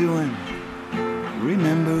what you're doing.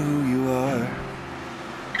 Remember who you are.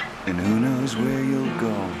 And who knows where you'll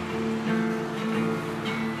go.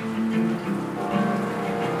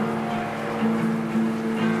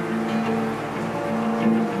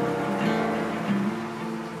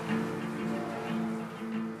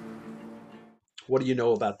 What do you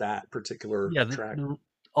know about that particular track?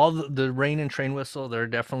 All the rain and train whistle, they're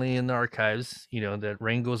definitely in the archives. You know, that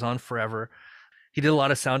rain goes on forever. He did a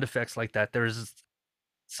lot of sound effects like that. There's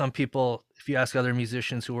some people, if you ask other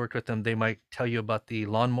musicians who worked with them, they might tell you about the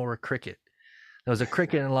lawnmower cricket. There was a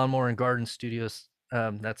cricket and lawnmower and garden studios.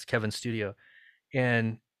 That's Kevin's studio.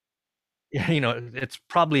 And, you know, it's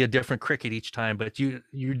probably a different cricket each time, but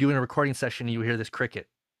you're doing a recording session and you hear this cricket.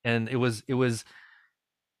 And it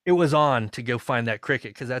was on to go find that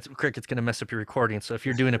cricket, because that cricket's going to mess up your recording. So if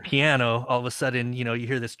you're doing a piano, all of a sudden, you know, you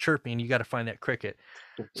hear this chirping, you got to find that cricket.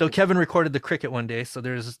 So Kevin recorded the cricket one day. So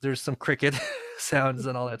there's some cricket sounds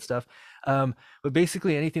and all that stuff. But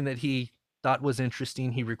basically anything that he thought was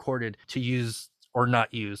interesting, he recorded to use or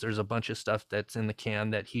not use. There's a bunch of stuff that's in the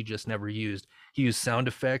can that he just never used. He used sound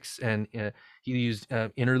effects, and he used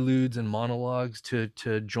interludes and monologues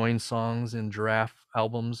to join songs in Giraffe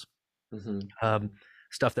albums. Mm-hmm.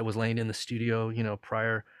 Stuff that was laying in the studio, you know,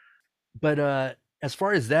 prior. But as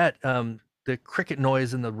far as that, the cricket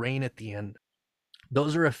noise and the rain at the end,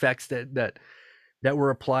 those are effects that were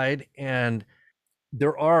applied, and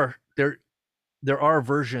there are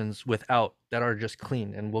versions without that are just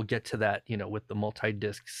clean, and we'll get to that, you know, with the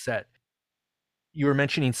multi-disc set. You were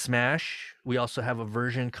mentioning Smash. We also have a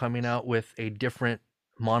version coming out with a different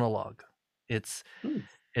monologue. It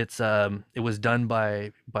was done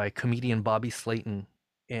by comedian Bobby Slayton.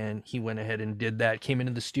 And he went ahead and did that, came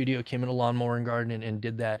into the studio, came into Lawnmower and Garden and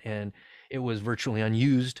did that. And it was virtually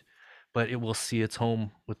unused, but it will see its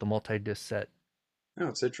home with the multi-disc set. Oh,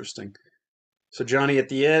 it's interesting. So Johnny at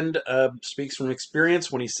the end speaks from experience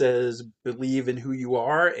when he says, believe in who you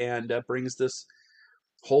are, and brings this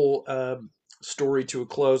whole story to a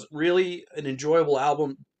close. Really an enjoyable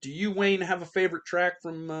album. Do you, Wayne, have a favorite track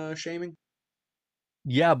from Shaming?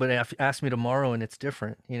 Yeah, but ask me tomorrow and it's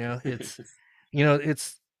different. You know, it's, you know,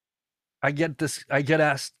 I get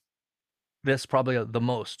asked this probably the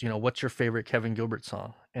most, you know, what's your favorite Kevin Gilbert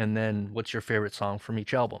song? And then what's your favorite song from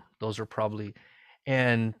each album? Those are probably,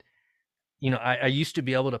 and, you know, I used to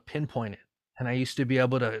be able to pinpoint it, and I used to be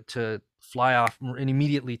able to fly off and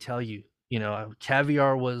immediately tell you, you know,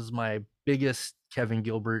 Caviar was my biggest Kevin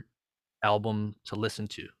Gilbert album to listen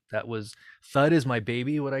to. That was, Thud is my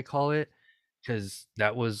baby, what I call it, because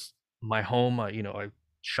that was my home. You know, I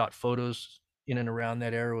shot photos in and around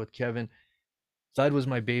that era with Kevin. Thud was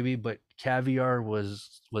my baby, but Caviar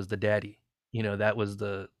was the daddy. You know, that was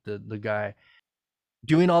the guy.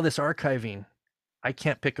 Doing all this archiving, I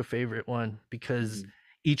can't pick a favorite one, because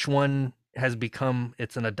each one has become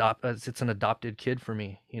it's an adopted kid for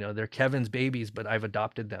me. You know, they're Kevin's babies, but I've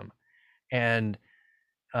adopted them. And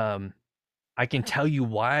I can tell you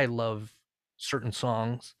why I love certain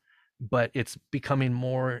songs, but it's becoming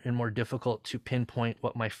more and more difficult to pinpoint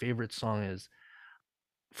what my favorite song is.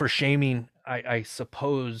 For Shaming, I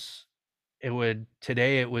suppose it would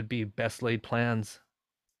be Best Laid Plans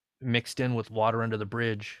mixed in with Water Under the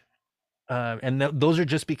Bridge. And those are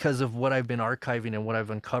just because of what I've been archiving and what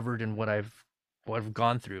I've uncovered and what I've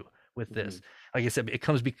gone through with this. Like I said,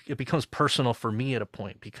 it becomes personal for me at a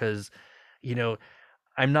point, because, you know,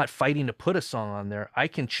 I'm not fighting to put a song on there. I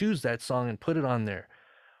can choose that song and put it on there.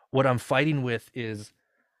 What I'm fighting with is,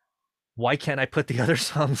 why can't I put the other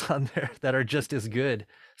songs on there that are just as good?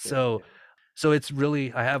 So it's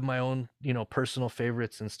really, I have my own, you know, personal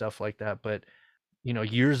favorites and stuff like that. But, you know,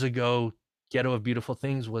 years ago, Ghetto of Beautiful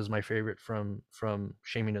Things was my favorite from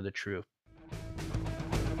Shaming of the True.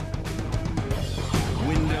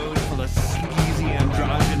 Windows full of sleazy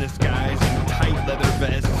androgynous guys in tight leather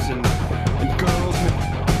vests and girls with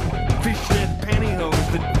fishnet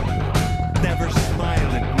pantyhose that never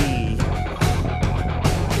smile at me.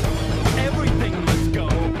 Everything must go.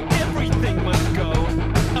 Everything must go.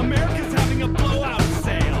 America's having a blowout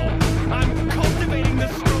sale. I'm cultivating the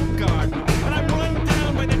stroke garden, and I'm run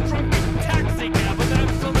down by the drunken taxi cab with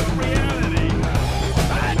absolute reality.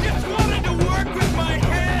 I just wanted to work with my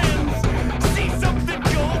hands, see something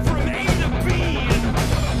go from A to B.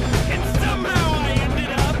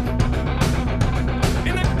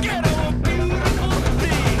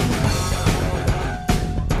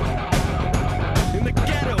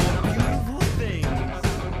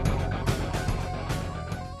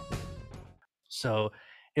 So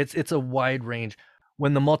it's a wide range.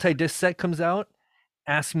 When the multi-disc set comes out,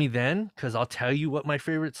 ask me then, because I'll tell you what my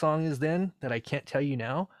favorite song is then that I can't tell you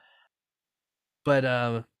now. But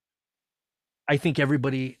I think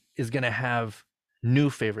everybody is going to have new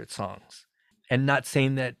favorite songs. And not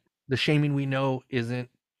saying that the Shaming We Know isn't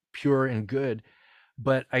pure and good,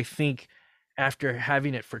 but I think after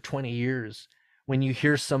having it for 20 years, when you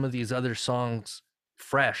hear some of these other songs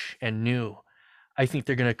fresh and new, I think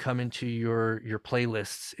they're going to come into your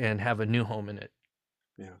playlists and have a new home in it.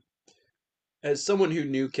 Yeah. As someone who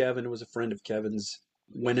knew Kevin, was a friend of Kevin's,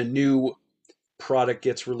 when a new product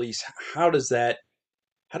gets released, how does that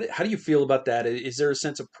how do you feel about that? Is there a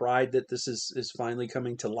sense of pride that this is finally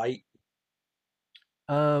coming to light?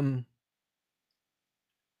 Um,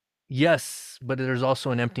 yes, but there's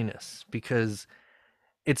also an emptiness because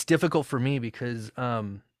it's difficult for me because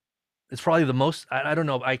it's probably the most I don't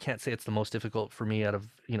know, I can't say it's the most difficult for me out of,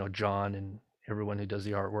 John and everyone who does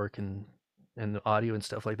the artwork and the audio and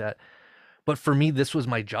stuff like that. But for me, this was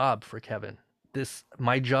my job for Kevin. This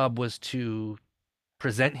My job was to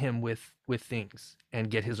present him with things and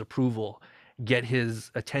get his approval, get his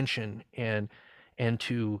attention, and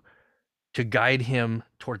to guide him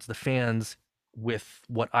towards the fans with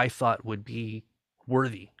what I thought would be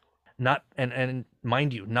worthy. Not and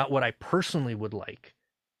mind you, not what I personally would like,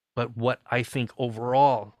 but what I think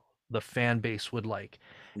overall the fan base would like.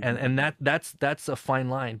 And Mhm. and that's a fine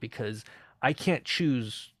line because I can't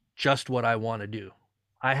choose just what I want to do.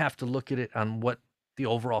 I have to look at it on what the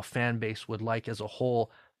overall fan base would like as a whole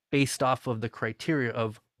based off of the criteria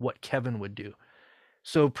of what Kevin would do.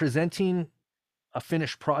 So presenting a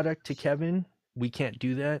finished product to Kevin, we can't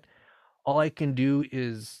do that. All I can do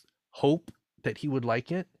is hope that he would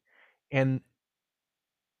like it. And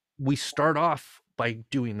we start off by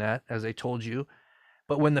doing that, as I told you.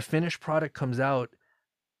 But when the finished product comes out,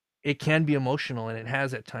 it can be emotional, and it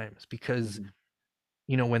has at times because,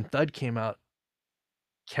 Mhm. when Thud came out,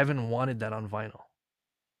 Kevin wanted that on vinyl.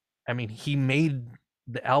 I mean, he made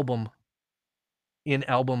the album in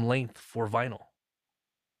album length for vinyl.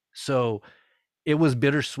 So it was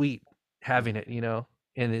bittersweet having it,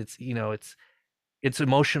 and it's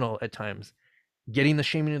emotional at times. Getting the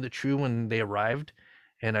Shaming of the True when they arrived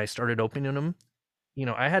and I started opening them,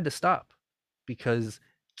 I had to stop because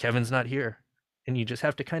Kevin's not here. And you just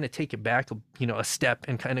have to kind of take it back, a step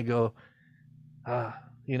and kind of go, ah,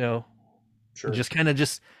 you know, Sure. just kind of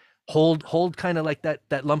just hold kind of like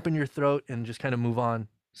that lump in your throat and just kind of move on.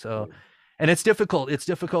 So, Yeah. and it's difficult. It's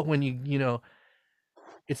difficult when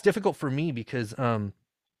it's difficult for me because I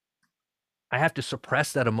have to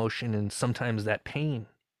suppress that emotion and sometimes that pain,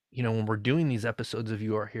 when we're doing these episodes of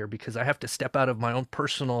You Are Here, because I have to step out of my own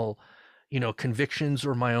personal, convictions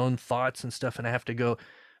or my own thoughts and stuff. And I have to go,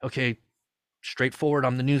 okay, straightforward.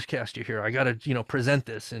 I'm the newscaster here. I got to, present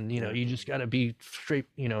this and, Yeah. you just got to be straight,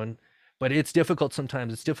 but it's difficult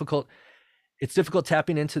sometimes. It's difficult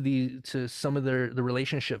tapping into to some of the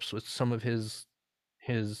relationships with some of his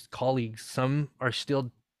colleagues. Some are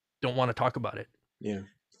still don't want to talk about it. Yeah.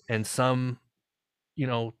 And some, you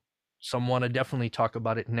know, some want to definitely talk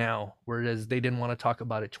about it now, whereas they didn't want to talk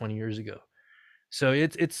about it 20 years ago. So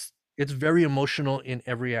it's very emotional in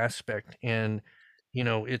every aspect, and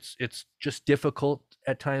it's just difficult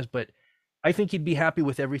at times. But I think he'd be happy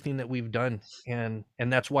with everything that we've done, and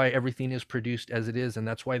that's why everything is produced as it is, and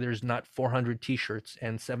that's why there's not 400 T-shirts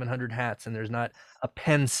and 700 hats, and there's not a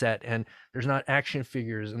pen set, and there's not action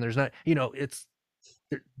figures, and there's not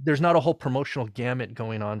there's not a whole promotional gamut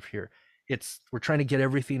going on here. We're trying to get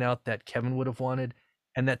everything out that Kevin would have wanted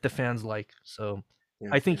and that the fans like. So Yeah.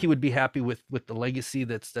 I think he would be happy with the legacy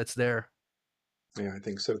that's there. Yeah, I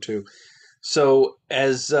think so too. So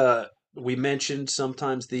as we mentioned,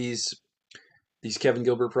 sometimes these Kevin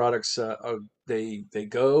Gilbert products they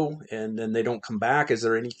go and then they don't come back. Is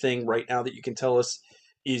there anything right now that you can tell us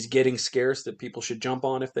is getting scarce that people should jump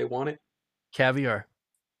on if they want it? Caviar.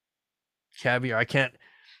 Caviar. I can't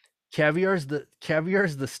caviar's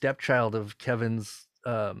the stepchild of Kevin's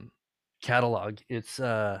catalog. It's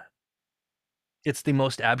the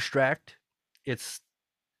most abstract, it's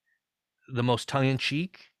the most tongue in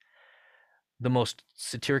cheek, the most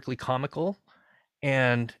satirically comical,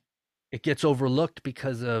 and it gets overlooked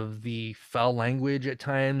because of the foul language at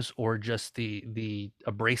times or just the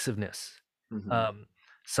abrasiveness. Hmm. Um,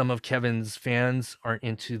 some of Kevin's fans aren't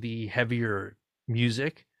into the heavier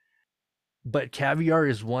music, but Caviar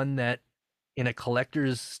is one that, in a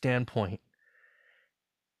collector's standpoint,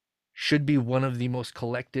 should be one of the most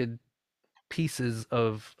collected pieces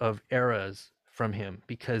of eras from him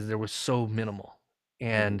because there was so minimal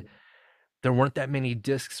and there weren't that many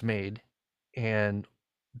discs made, and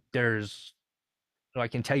there's I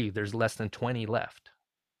can tell you there's less than 20 left.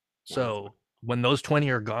 Wow. So when those 20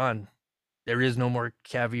 are gone, there is no more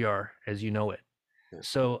caviar as you know it. Yeah.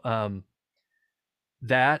 So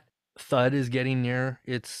that Thud is getting near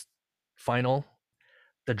its final.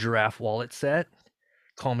 The Giraffe Wallet set,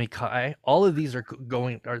 Call Me Kai, all of these are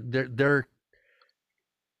they're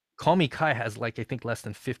Call Me Kai has like I think less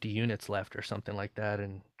than 50 units left or something like that,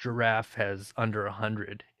 and Giraffe has under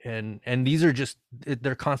 100. And these are just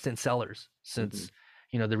they're constant sellers since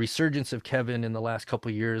the resurgence of Kevin in the last couple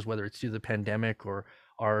of years, whether it's through the pandemic or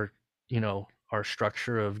our our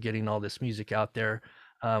structure of getting all this music out there.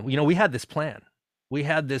 We had this plan. We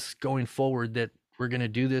had this going forward that we're going to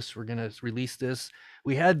do this. We're going to release this.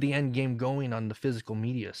 We had the end game going on the physical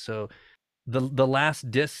media. So the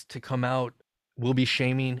last disc to come out will be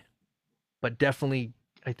Shaming, but definitely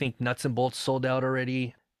I think Nuts and Bolts sold out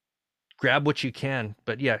already. Grab what you can,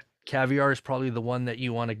 but yeah, Caviar is probably the one that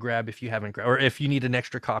you want to grab if you haven't grabbed, or if you need an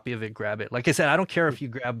extra copy of it, grab it. Like I said, I don't care if you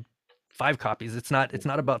grab 5 copies. It's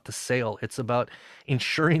not about the sale. It's about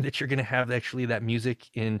ensuring that you're going to have actually that music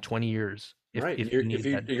in 20 years. Right. If you need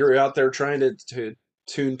that. You're out there trying to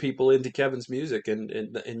tune people into Kevin's music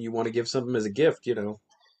and you want to give something as a gift,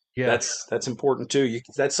 Yeah. that's important too.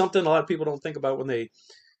 That's something a lot of people don't think about when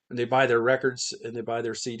they buy their records and they buy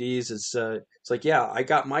their CDs. It's like, yeah, I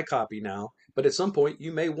got my copy now, but at some point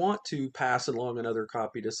you may want to pass along another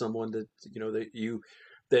copy to someone that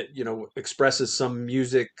expresses some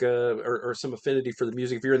music or some affinity for the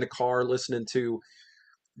music. If you're in the car listening to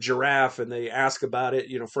Giraffe and they ask about it,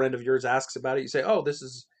 a friend of yours asks about it, you say, oh, this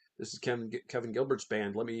is Kevin Gilbert's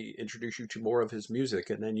band. Let me introduce you to more of his music.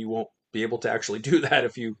 And then you won't be able to actually do that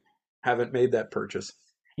if you haven't made that purchase.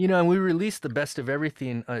 And we released the Best of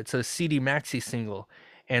Everything. It's a CD maxi single.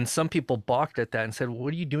 And some people balked at that and said,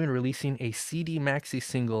 what are you doing releasing a CD maxi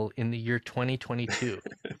single in the year 2022?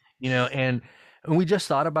 And we just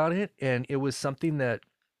thought about it, and it was something that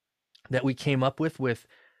we came up with,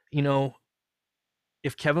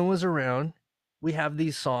 if Kevin was around, we have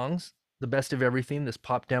these songs, the Best of Everything, this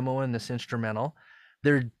pop demo and this instrumental.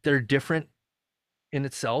 They're different in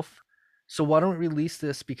itself. So why don't we release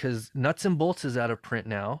this, because Nuts and Bolts is out of print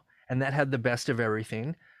now, and that had the Best of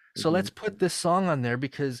Everything. So let's put this song on there,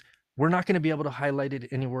 because we're not going to be able to highlight it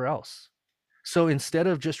anywhere else. So instead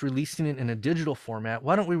of just releasing it in a digital format,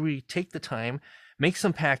 why don't we take the time, make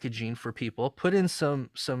some packaging for people, put in some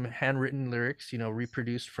handwritten lyrics,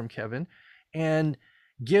 reproduced from Kevin, and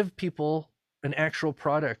give people an actual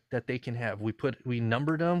product that they can have. We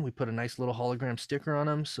numbered them, we put a nice little hologram sticker on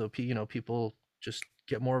them, so people just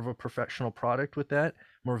get more of a professional product with that,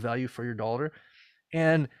 more value for your dollar,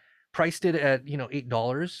 and priced it at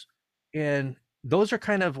 $8. And those are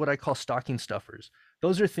kind of what I call stocking stuffers.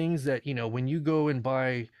 Those are things that when you go and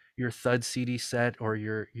buy your Thud CD set or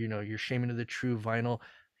your Shaman of the True vinyl,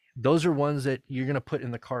 those are ones that you're going to put in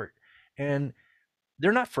the cart. And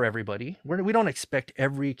they're not for everybody. We don't expect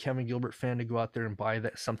every Kevin Gilbert fan to go out there and buy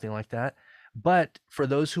something like that. But for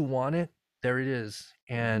those who want it, there it is.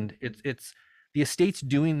 And it's the estate's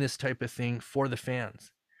doing this type of thing for the fans,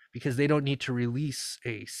 because they don't need to release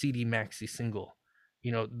a CD maxi single.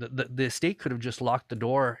 The estate could have just locked the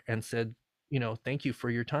door and said, thank you for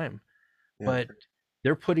your time. Yeah. But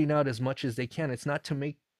they're putting out as much as they can. It's not to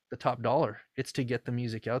make the top dollar. It's to get the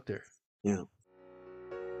music out there. Yeah.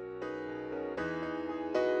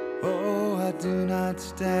 Oh, I do not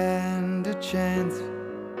stand a chance,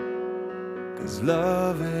 'cause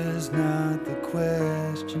love is not the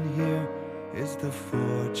question here. It's the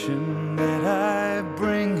fortune that I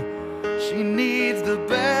bring. She needs the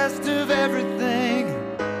best of everything.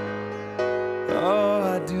 Oh,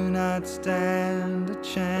 I do not stand a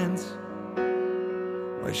chance.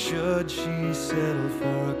 Why should she settle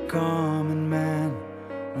for a common man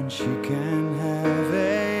when she can have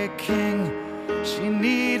a king? She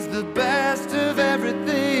needs the best of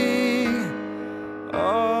everything.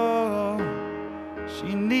 Oh,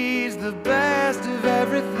 she needs the best of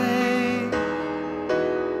everything.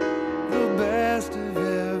 The best of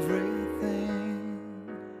everything.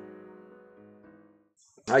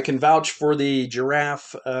 I can vouch for the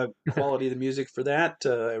Giraffe quality of the music for that.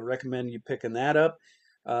 I recommend you picking that up.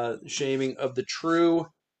 Shaming of the True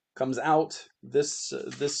comes out. This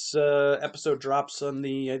episode drops on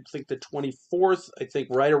I think the 24th. I think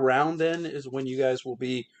right around then is when you guys will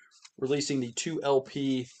be releasing the 2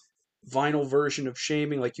 LP vinyl version of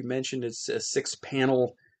Shaming. Like you mentioned, it's a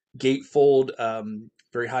 6-panel gatefold,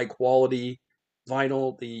 very high quality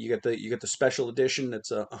vinyl. You get the special edition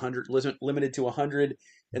that's 100, limited to 100,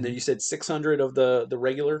 and then you said 600 of the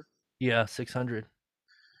regular. Yeah, 600.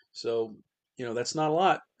 So that's not a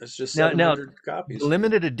lot. It's just Now, 700 copies. the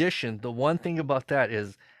limited edition, the one thing about that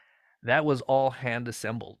is that was all hand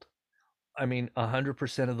assembled. I mean,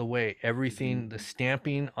 100% of the way. Everything, the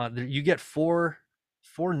stamping on there, you get four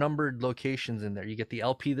numbered locations in there. You get the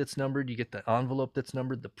LP that's numbered, you get the envelope that's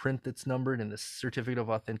numbered, the print that's numbered, and the certificate of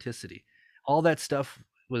authenticity. All that stuff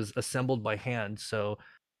was assembled by hand. So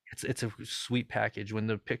it's a sweet package.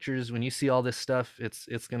 When you see all this stuff,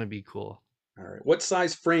 it's going to be cool. All right. What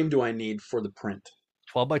size frame do I need for the print?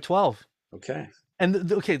 12 by 12. Okay.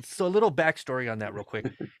 And okay, so a little backstory on that real quick.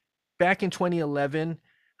 Back in 2011,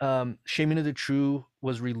 Shaming of the True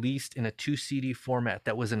was released in a 2 CD format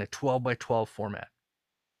that was in a 12 by 12 format.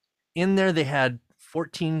 In there, they had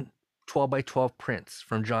 14 12 by 12 prints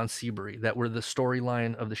from John Seabury that were the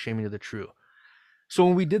storyline of the Shaming of the True. So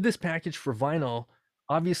when we did this package for vinyl,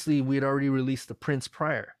 obviously we had already released the prints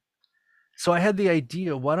prior. So I had the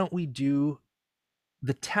idea, why don't we do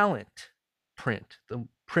the talent print, the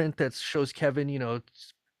print that shows Kevin,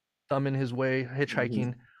 thumbing his way,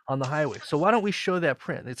 hitchhiking on the highway. So why don't we show that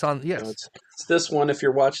print? It's on, yes. It's this one if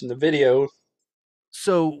you're watching the video.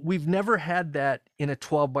 So we've never had that in a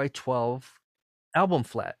 12 by 12 album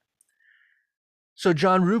flat. So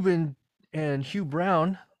John Rubin and Hugh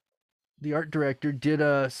Brown, the art director, did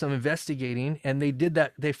some investigating, and they did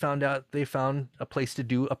that. They found a place to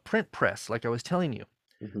do a print press, like I was telling you.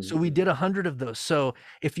 So we did 100 of those. So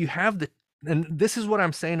if you have and this is what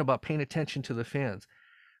I'm saying about paying attention to the fans.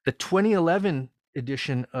 The 2011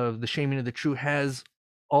 edition of The Shaming of the True has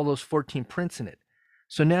all those 14 prints in it.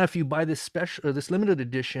 So now if you buy this this limited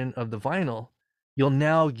edition of the vinyl, you'll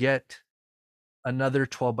now get another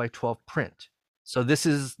 12 by 12 print. So this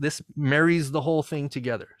marries the whole thing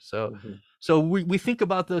together. So so we think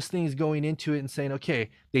about those things going into it and saying, okay,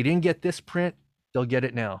 they didn't get this print, they'll get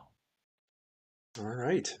it now. All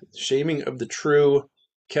right. Shaming of the True.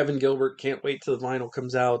 Kevin Gilbert. Can't wait till the vinyl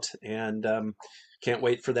comes out, and can't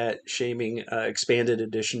wait for that Shaming expanded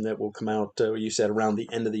edition that will come out, you said, around the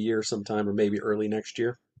end of the year sometime, or maybe early next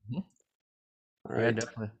year. All right. Yeah,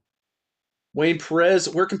 definitely. Wayne Perez,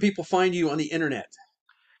 where can people find you on the internet?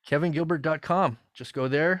 KevinGilbert.com. Just go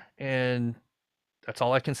there, and that's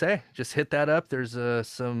all I can say. Just hit that up. There's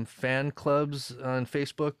some fan clubs on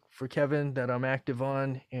Facebook for Kevin that I'm active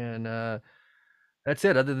on, and that's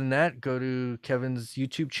it. Other than that, go to Kevin's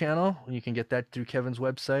YouTube channel. You can get that through Kevin's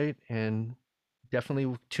website, and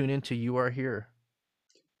definitely tune into You Are Here.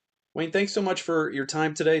 Wayne, thanks so much for your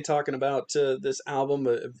time today talking about this album.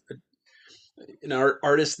 An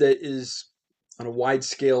artist that is on a wide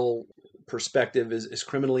scale perspective is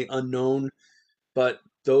criminally unknown, but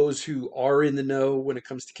those who are in the know when it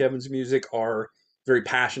comes to Kevin's music are very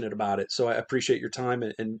passionate about it. So I appreciate your time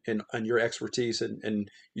and your expertise and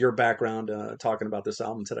your background talking about this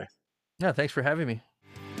album today. Yeah, thanks for having me.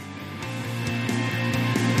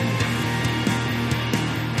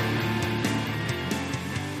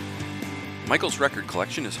 Michael's Record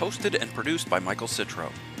Collection is hosted and produced by Michael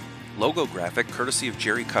Citro. Logo graphic courtesy of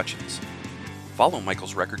Jerry Cutchins. Follow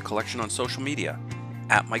Michael's Record Collection on social media,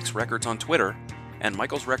 at Mike's Records on Twitter, and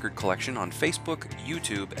Michael's Record Collection on Facebook,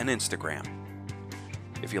 YouTube, and Instagram.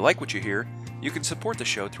 If you like what you hear, you can support the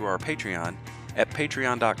show through our Patreon at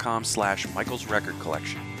patreon.com/Michael's Record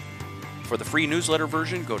Collection. For the free newsletter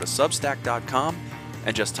version, go to substack.com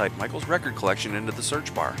and just type Michael's Record Collection into the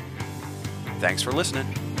search bar. Thanks for listening.